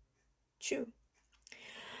Chu.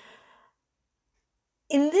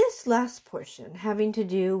 In this last portion, having to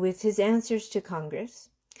do with his answers to Congress,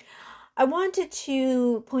 I wanted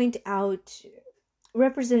to point out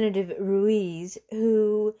Representative Ruiz,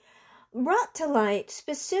 who brought to light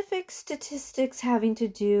specific statistics having to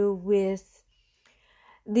do with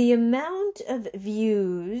the amount of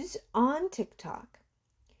views on TikTok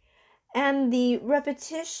and the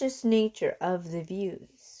repetitious nature of the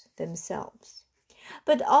views themselves,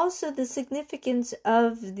 but also the significance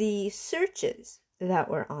of the searches that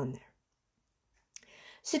were on there.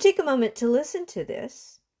 So take a moment to listen to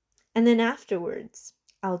this, and then afterwards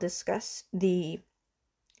I'll discuss the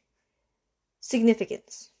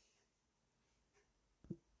significance.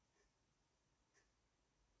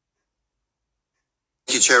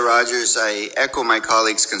 Thank you, Chair Rogers. I echo my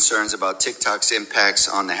colleagues' concerns about TikTok's impacts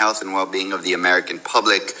on the health and well-being of the American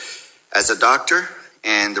public. As a doctor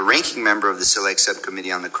and the ranking member of the Select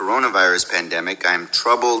Subcommittee on the Coronavirus Pandemic, I am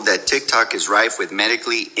troubled that TikTok is rife with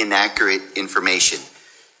medically inaccurate information,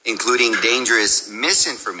 including dangerous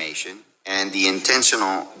misinformation and the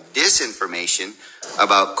intentional disinformation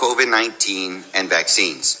about COVID-19 and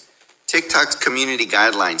vaccines. TikTok's community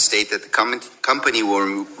guidelines state that the company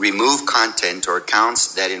will remove content or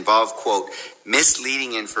accounts that involve, quote,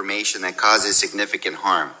 misleading information that causes significant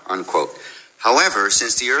harm, unquote. However,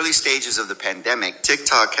 since the early stages of the pandemic,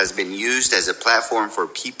 TikTok has been used as a platform for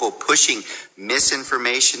people pushing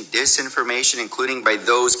misinformation, disinformation, including by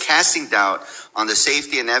those casting doubt on the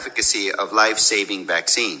safety and efficacy of life-saving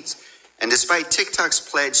vaccines. And despite TikTok's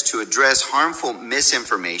pledge to address harmful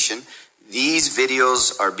misinformation, these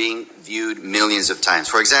videos are being viewed millions of times.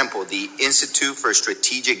 For example, the Institute for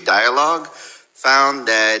Strategic Dialogue found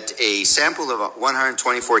that a sample of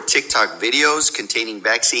 124 TikTok videos containing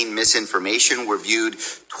vaccine misinformation were viewed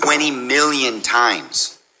 20 million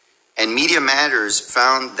times. And Media Matters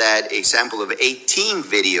found that a sample of 18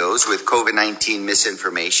 videos with COVID-19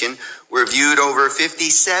 misinformation were viewed over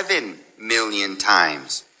 57 million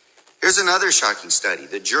times. Here's another shocking study.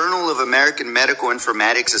 The Journal of American Medical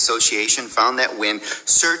Informatics Association found that when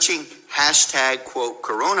searching hashtag, quote,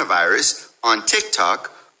 coronavirus on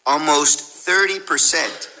TikTok, almost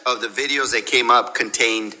 30% of the videos that came up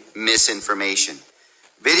contained misinformation.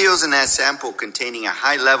 Videos in that sample containing a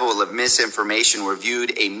high level of misinformation were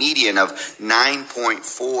viewed a median of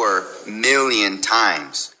 9.4 million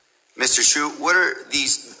times. Mr. Shu,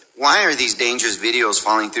 why are these dangerous videos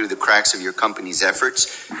falling through the cracks of your company's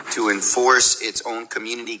efforts to enforce its own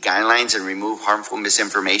community guidelines and remove harmful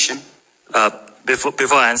misinformation?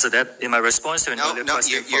 Before I answer that, in my response to an earlier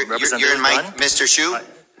question from Representative Dunn, Mr. Shu,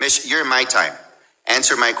 you're in my time.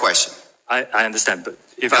 Answer my question. I understand, but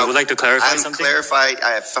if I would like to clarify something.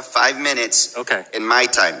 I have 5 minutes. Okay. In my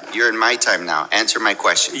time. You're in my time now. Answer my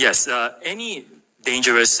question. Yes. Any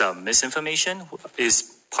dangerous misinformation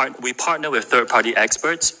we partner with third-party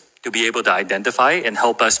experts to be able to identify and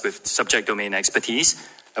help us with subject domain expertise.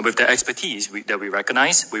 And with the expertise that we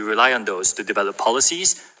recognize, we rely on those to develop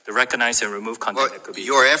policies to recognize and remove content that could be.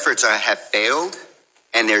 Your efforts have failed,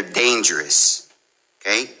 and they're dangerous.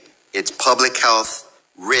 Okay? It's public health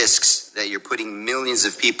risks that you're putting millions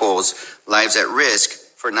of people's lives at risk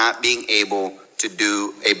for not being able to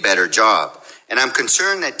do a better job. And I'm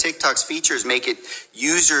concerned that TikTok's features make it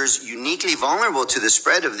users uniquely vulnerable to the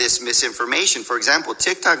spread of this misinformation. For example,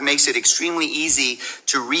 TikTok makes it extremely easy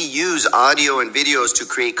to reuse audio and videos to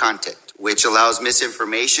create content, which allows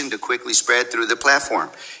misinformation to quickly spread through the platform.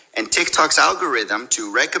 And TikTok's algorithm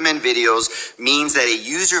to recommend videos means that a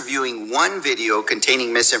user viewing one video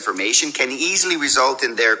containing misinformation can easily result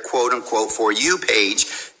in their quote-unquote For You page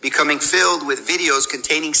becoming filled with videos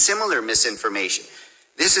containing similar misinformation.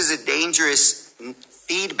 This is a dangerous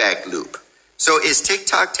feedback loop. So is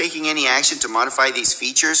TikTok taking any action to modify these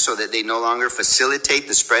features so that they no longer facilitate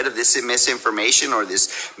the spread of this misinformation or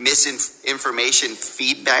this misinformation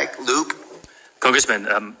feedback loop?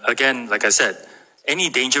 Congressman, again, like I said,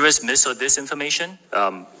 any dangerous mis or disinformation,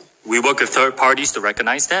 we work with third parties to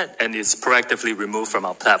recognize that, and it's proactively removed from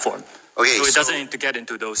our platform. Okay, so it doesn't need to get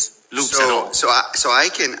into those loops at all. So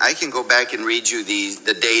I can go back and read you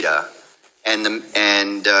the data and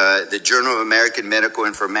the Journal of American Medical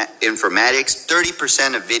Informatics.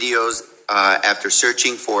 30% of videos after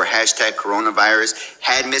searching for hashtag coronavirus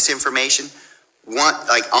had misinformation.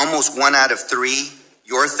 Almost 1 out of 3.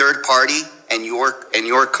 Your third party and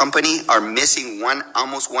your company are missing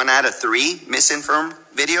almost 1 out of 3 misinformed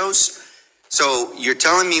videos. So you're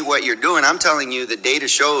telling me what you're doing. I'm telling you the data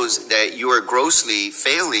shows that you are grossly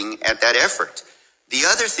failing at that effort.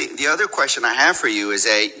 The other question I have for you is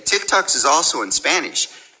that TikTok is also in Spanish,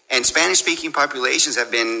 and Spanish-speaking populations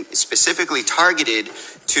have been specifically targeted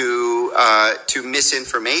to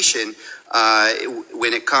misinformation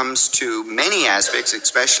when it comes to many aspects,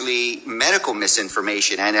 especially medical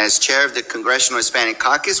misinformation. And as chair of the Congressional Hispanic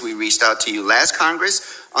Caucus, we reached out to you last Congress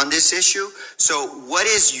on this issue. So what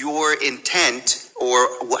is your intent, or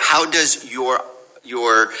how does your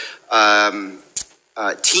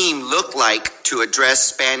team look like to address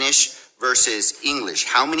Spanish versus English?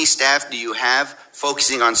 How many staff do you have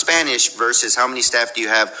focusing on Spanish versus how many staff do you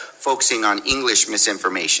have focusing on English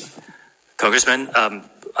misinformation? Congressman,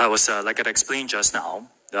 I was, like I explained just now,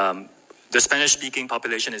 the Spanish-speaking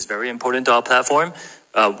population is very important to our platform.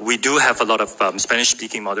 We do have a lot of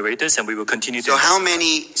Spanish-speaking moderators, and we will continue to... So how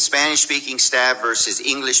many Spanish-speaking staff versus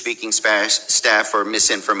English-speaking staff for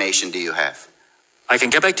misinformation do you have? I can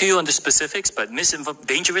get back to you on the specifics, but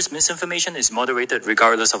dangerous misinformation is moderated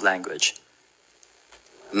regardless of language.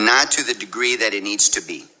 Not to the degree that it needs to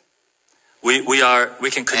be. We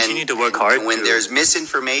can continue to work hard. When there's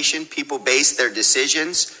misinformation, people base their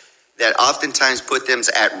decisions that oftentimes put them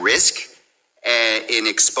at risk in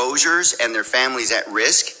exposures and their families at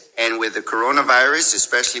risk. And with the coronavirus,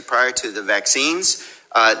 especially prior to the vaccines,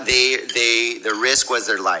 the risk was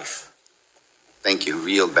their life. Thank you.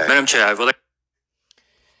 Yield back. Madam Chair, I would like...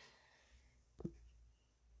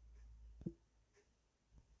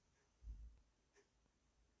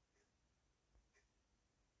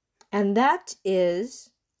 And that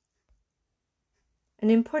is an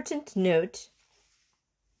important note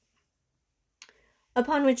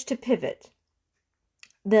upon which to pivot.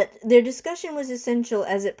 That their discussion was essential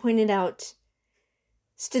as it pointed out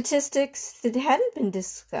statistics that hadn't been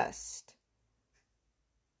discussed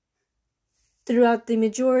throughout the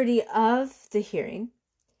majority of the hearing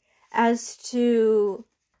as to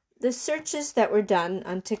the searches that were done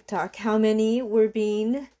on TikTok, how many were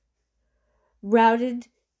being routed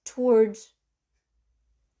towards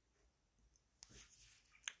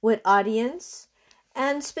what audience,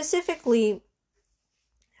 and specifically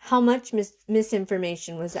how much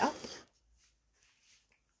misinformation was out there.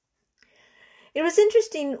 It was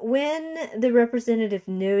interesting when the representative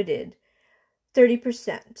noted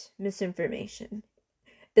 30% misinformation.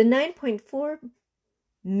 The 9.4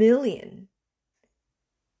 million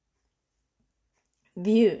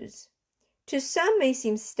views to some may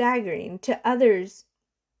seem staggering, to others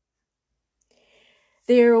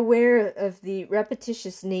they are aware of the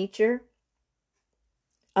repetitious nature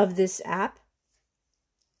of this app.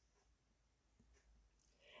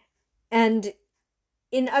 And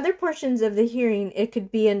in other portions of the hearing, it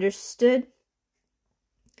could be understood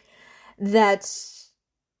that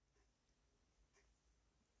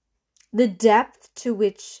the depth to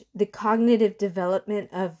which the cognitive development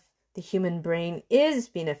of the human brain is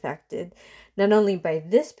being affected, not only by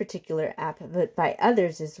this particular app, but by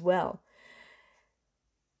others as well.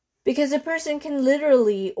 Because a person can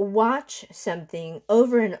literally watch something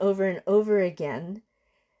over and over and over again,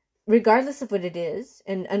 regardless of what it is.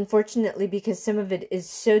 And unfortunately, because some of it is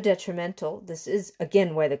so detrimental, this is,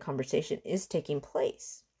 again, why the conversation is taking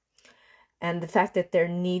place. And the fact that there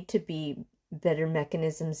need to be better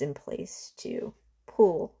mechanisms in place to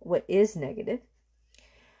pull what is negative,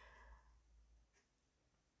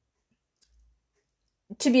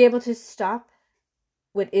 to be able to stop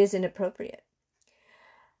what is inappropriate.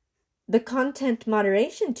 The content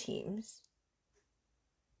moderation teams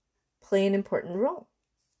play an important role.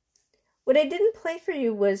 What I didn't play for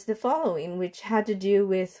you was the following, which had to do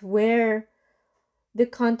with where the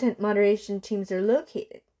content moderation teams are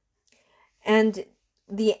located. And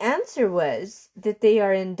the answer was that they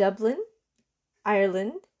are in Dublin,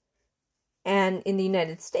 Ireland, and in the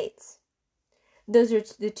United States. Those are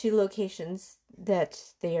the two locations that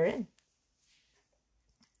they are in.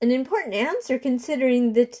 An important answer,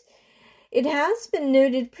 considering that it has been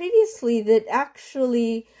noted previously that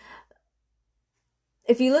actually,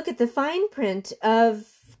 if you look at the fine print of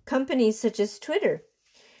companies such as Twitter,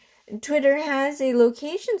 Twitter has a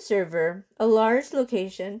location server, a large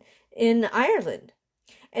location in Ireland.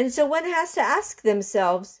 And so one has to ask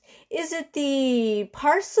themselves, is it the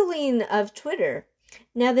parceling of Twitter,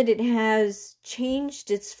 now that it has changed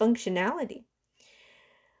its functionality,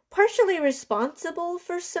 partially responsible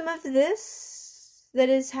for some of this that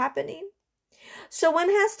is happening? So one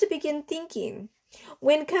has to begin thinking,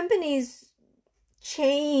 when companies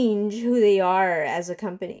change who they are as a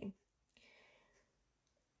company,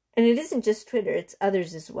 and it isn't just Twitter, it's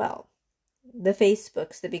others as well, the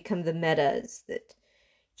Facebooks that become the Metas, that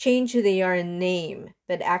change who they are in name,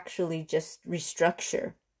 but actually just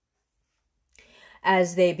restructure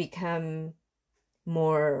as they become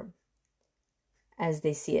more, as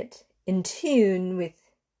they see it, in tune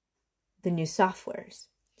with the new softwares.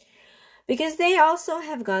 Because they also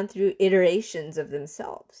have gone through iterations of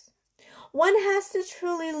themselves. One has to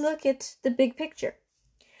truly look at the big picture.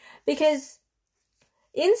 Because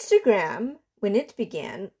Instagram, when it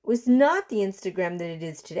began, was not the Instagram that it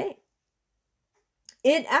is today.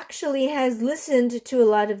 It actually has listened to a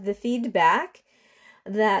lot of the feedback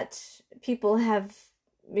that people have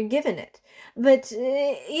given it. But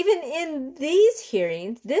even in this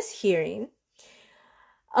hearing,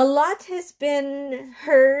 a lot has been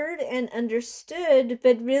heard and understood,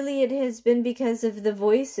 but really it has been because of the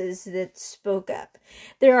voices that spoke up.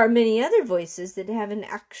 There are many other voices that haven't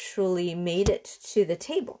actually made it to the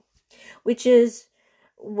table, which is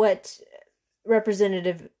what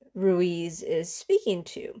Representative Ruiz is speaking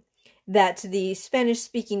to, that the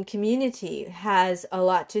Spanish-speaking community has a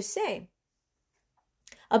lot to say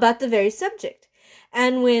about the very subject.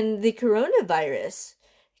 And when the coronavirus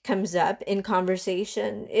comes up in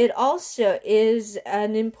conversation, it also is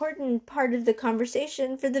an important part of the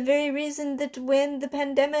conversation for the very reason that when the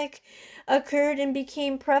pandemic occurred and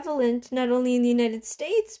became prevalent, not only in the United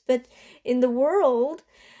States, but in the world,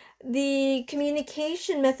 the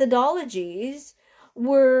communication methodologies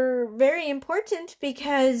were very important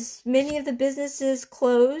because many of the businesses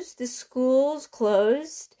closed, the schools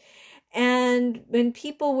closed, and when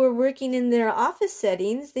people were working in their office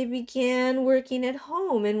settings, they began working at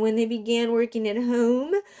home. And when they began working at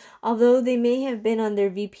home, although they may have been on their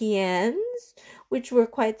VPNs, which were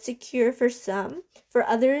quite secure for some, for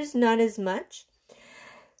others not as much,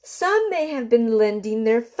 some may have been lending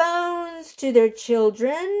their phones to their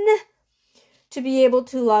children to be able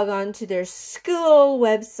to log on to their school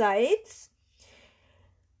websites.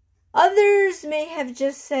 Others may have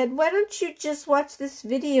just said, why don't you just watch this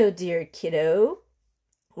video, dear kiddo,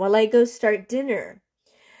 while I go start dinner?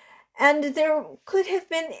 And there could have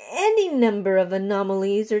been any number of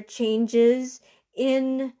anomalies or changes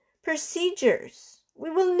in procedures. We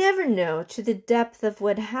will never know to the depth of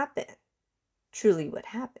what happened, truly what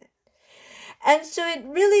happened. And so it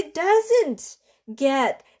really doesn't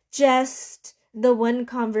get just the one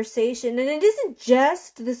conversation, and it isn't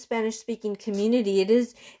just the Spanish-speaking community, it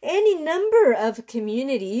is any number of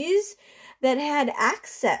communities that had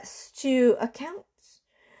access to accounts.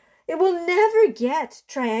 It will never get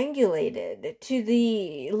triangulated to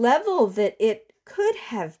the level that it could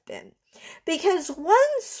have been, because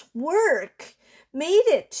once work made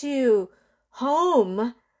it to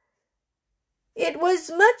home it was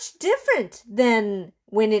much different than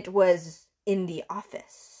when it was in the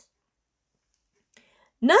office.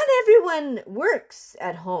 Not everyone works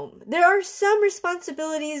at home. There are some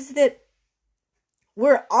responsibilities that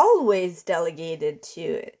were always delegated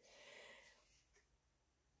to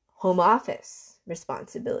home office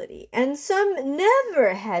responsibility, and some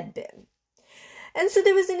never had been. And so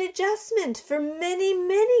there was an adjustment for many,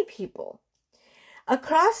 many people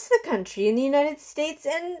across the country, in the United States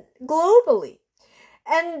and globally.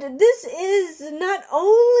 And this is not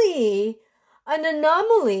only an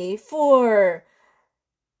anomaly for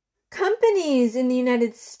companies in the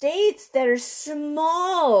United States that are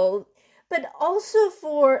small, but also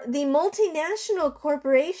for the multinational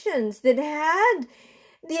corporations that had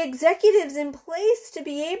the executives in place to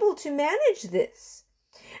be able to manage this.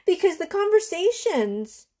 Because the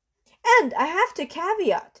conversations, and I have to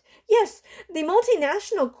caveat, yes, the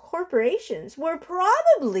multinational corporations were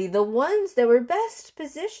probably the ones that were best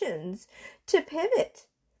positioned to pivot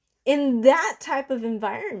in that type of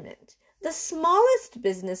environment. The smallest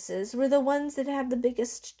businesses were the ones that had the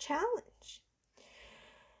biggest challenge.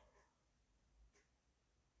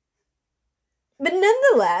 But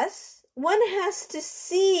nonetheless, one has to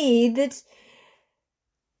see that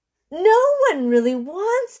no one really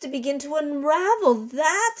wants to begin to unravel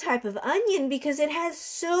that type of onion because it has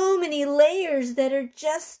so many layers that are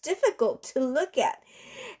just difficult to look at.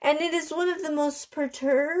 And it is one of the most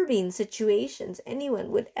perturbing situations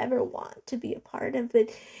anyone would ever want to be a part of. But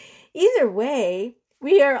either way,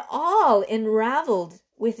 we are all unraveled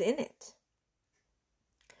within it.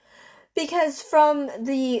 Because from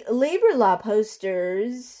the labor law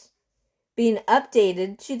posters being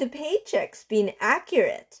updated to the paychecks being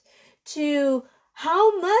accurate, to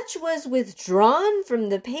how much was withdrawn from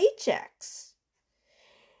the paychecks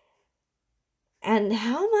and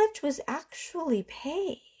how much was actually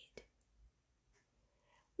paid.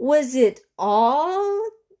 Was it all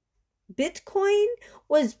Bitcoin?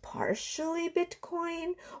 Was partially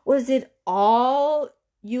Bitcoin? Was it all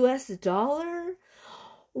US dollar?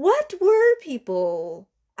 What were people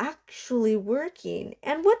actually working,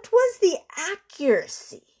 and what was the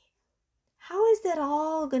accuracy? How is that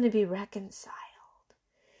all going to be reconciled?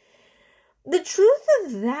 The truth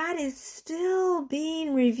of that is still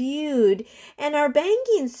being reviewed, and our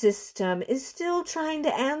banking system is still trying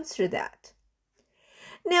to answer that.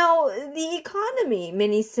 Now, the economy,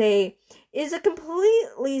 many say, is a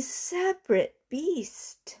completely separate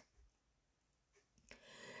beast.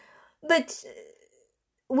 But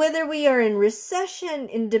whether we are in recession,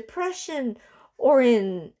 in depression, or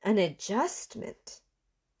in an adjustment,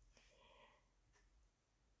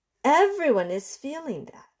 everyone is feeling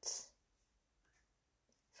that.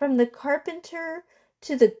 From the carpenter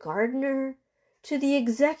to the gardener, to the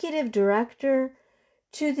executive director,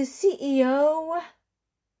 to the CEO,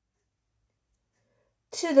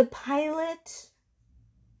 to the pilot,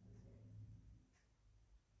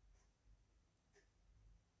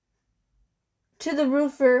 to the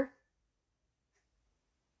roofer,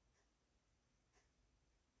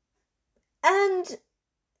 and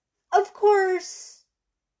of course,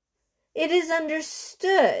 it is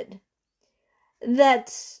understood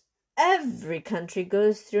that every country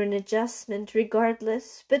goes through an adjustment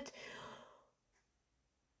regardless, but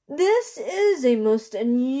this is a most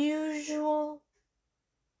unusual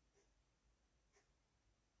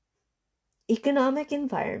economic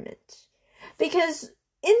environment because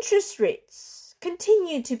interest rates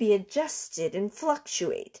continue to be adjusted and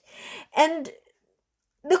fluctuate, and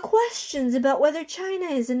the questions about whether China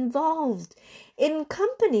is involved in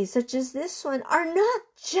companies such as this one are not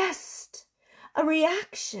just a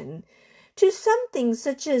reaction to something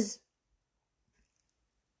such as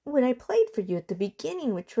what I played for you at the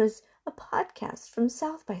beginning, which was a podcast from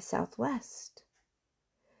South by Southwest,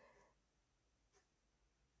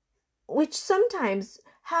 which sometimes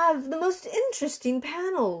have the most interesting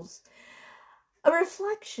panels, a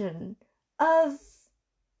reflection of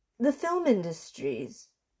the film industry's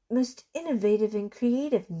most innovative and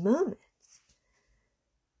creative moments.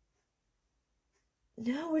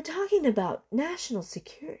 No, we're talking about national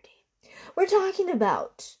security. We're talking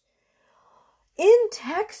about, in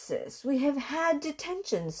Texas, we have had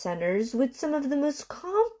detention centers with some of the most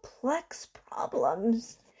complex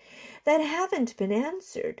problems that haven't been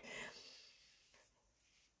answered.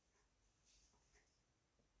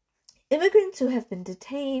 Immigrants who have been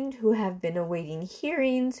detained, who have been awaiting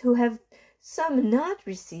hearings, who have some not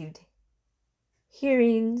received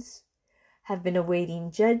hearings, have been awaiting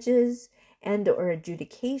judges and or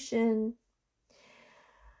adjudication.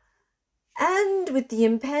 And with the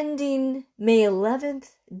impending May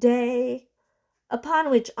 11th day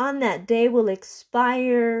upon which on that day will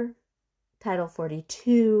expire Title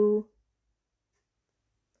 42.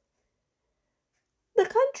 The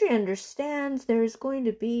country understands there is going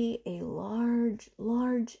to be a large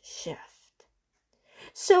shift.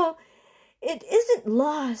 So it isn't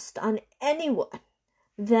lost on anyone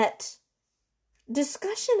that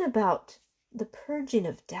discussion about the purging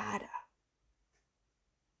of data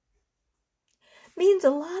means a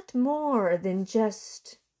lot more than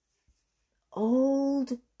just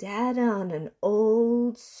old data on an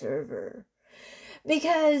old server.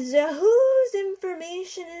 Because whose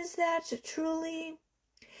information is that truly?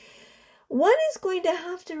 One is going to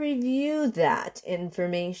have to review that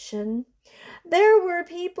information. There were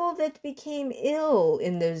people that became ill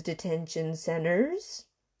in those detention centers.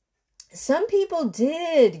 Some people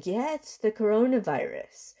did get the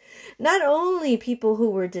coronavirus. Not only people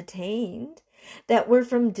who were detained, that were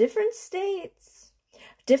from different states,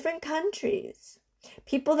 different countries,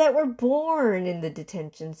 people that were born in the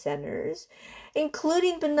detention centers,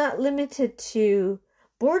 including but not limited to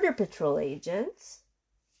Border Patrol agents,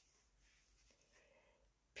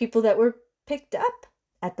 people that were picked up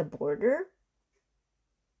at the border,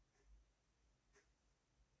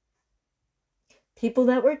 people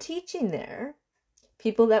that were teaching there,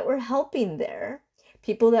 people that were helping there,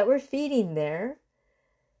 people that were feeding there,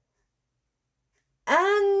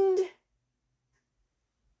 and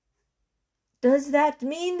does that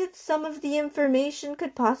mean that some of the information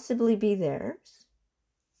could possibly be theirs?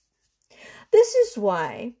 This is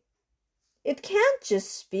why it can't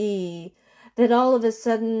just be that all of a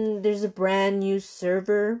sudden there's a brand new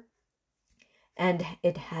server and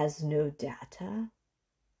it has no data.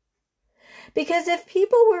 Because if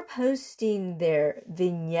people were posting their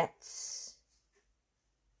vignettes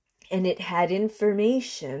and it had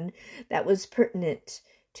information that was pertinent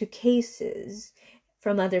to cases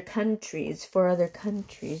from other countries, for other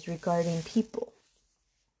countries regarding people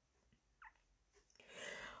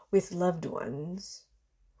with loved ones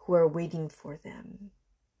who are waiting for them,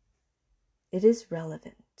 it is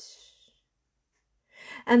relevant.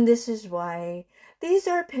 And this is why these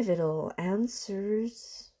are pivotal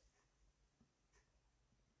answers.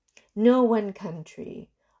 No one country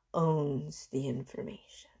owns the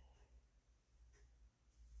information.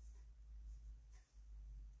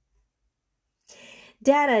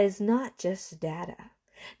 Data is not just data.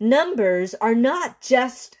 Numbers are not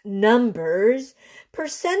just numbers.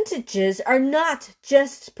 Percentages are not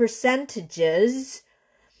just percentages.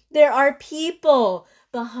 There are people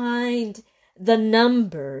behind the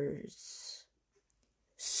numbers.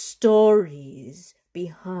 Stories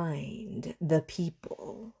behind the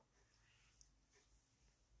people.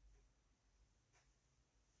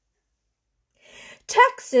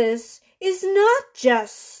 Texas is not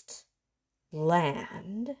just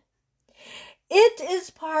land. It is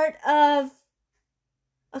part of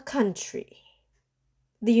a country,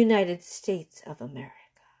 the United States of America.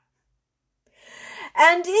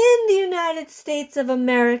 And in the United States of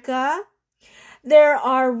America, there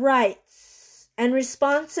are rights and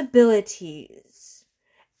responsibilities.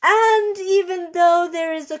 And even though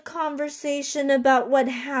there is a conversation about what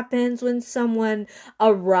happens when someone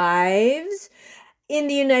arrives in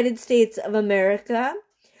the United States of America,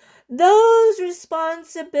 those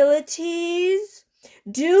responsibilities,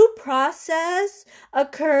 due process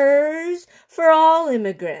occurs for all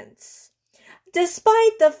immigrants,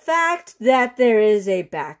 despite the fact that there is a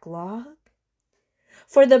backlog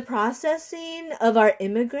for the processing of our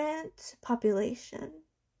immigrant population.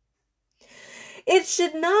 It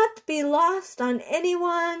should not be lost on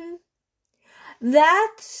anyone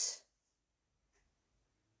that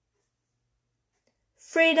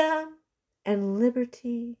freedom and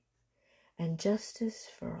liberty and justice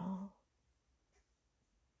for all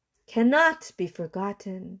cannot be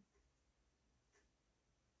forgotten,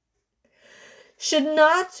 should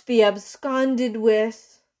not be absconded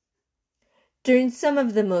with during some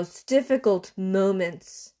of the most difficult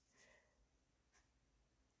moments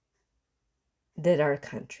that our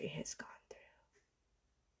country has gone through.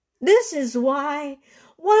 This is why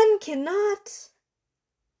one cannot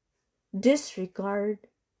disregard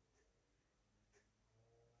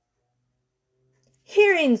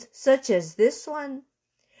hearings such as this one,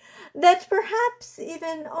 that perhaps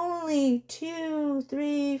even only 2,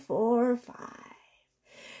 3, 4, 5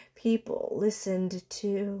 people listened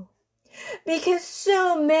to, because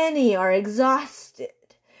so many are exhausted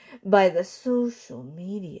by the social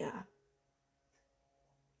media.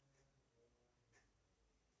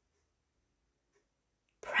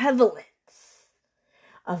 Prevalence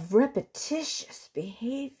of repetitious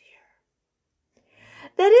behavior.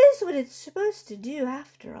 That is what it's supposed to do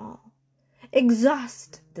after all.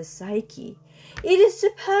 exhaust the psyche. It is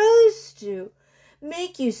supposed to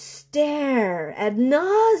make you stare ad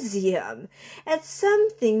nauseum at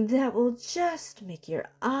something that will just make your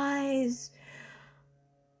eyes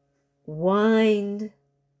wind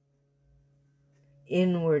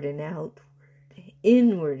inward and outward,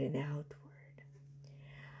 inward and outward.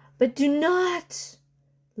 But do not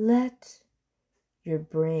let your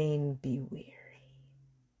brain be weary.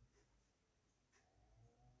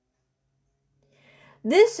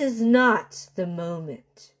 This is not the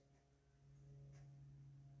moment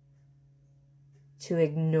to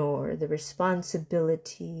ignore the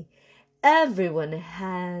responsibility everyone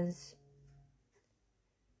has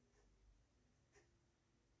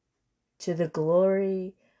to the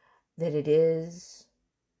glory that it is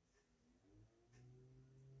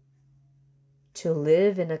to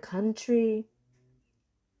live in a country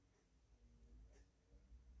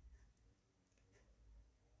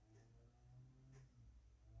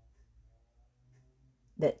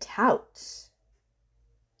that touts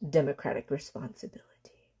democratic responsibility.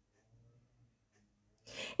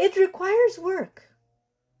 It requires work.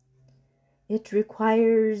 It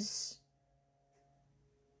requires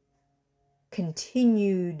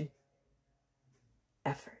continued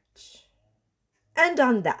effort. And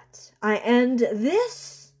on that, I end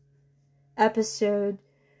this episode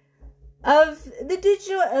of the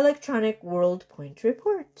Digital Electronic World Point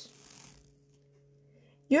Report.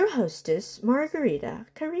 Your hostess, Margarita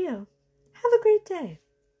Carrillo. Have a great day.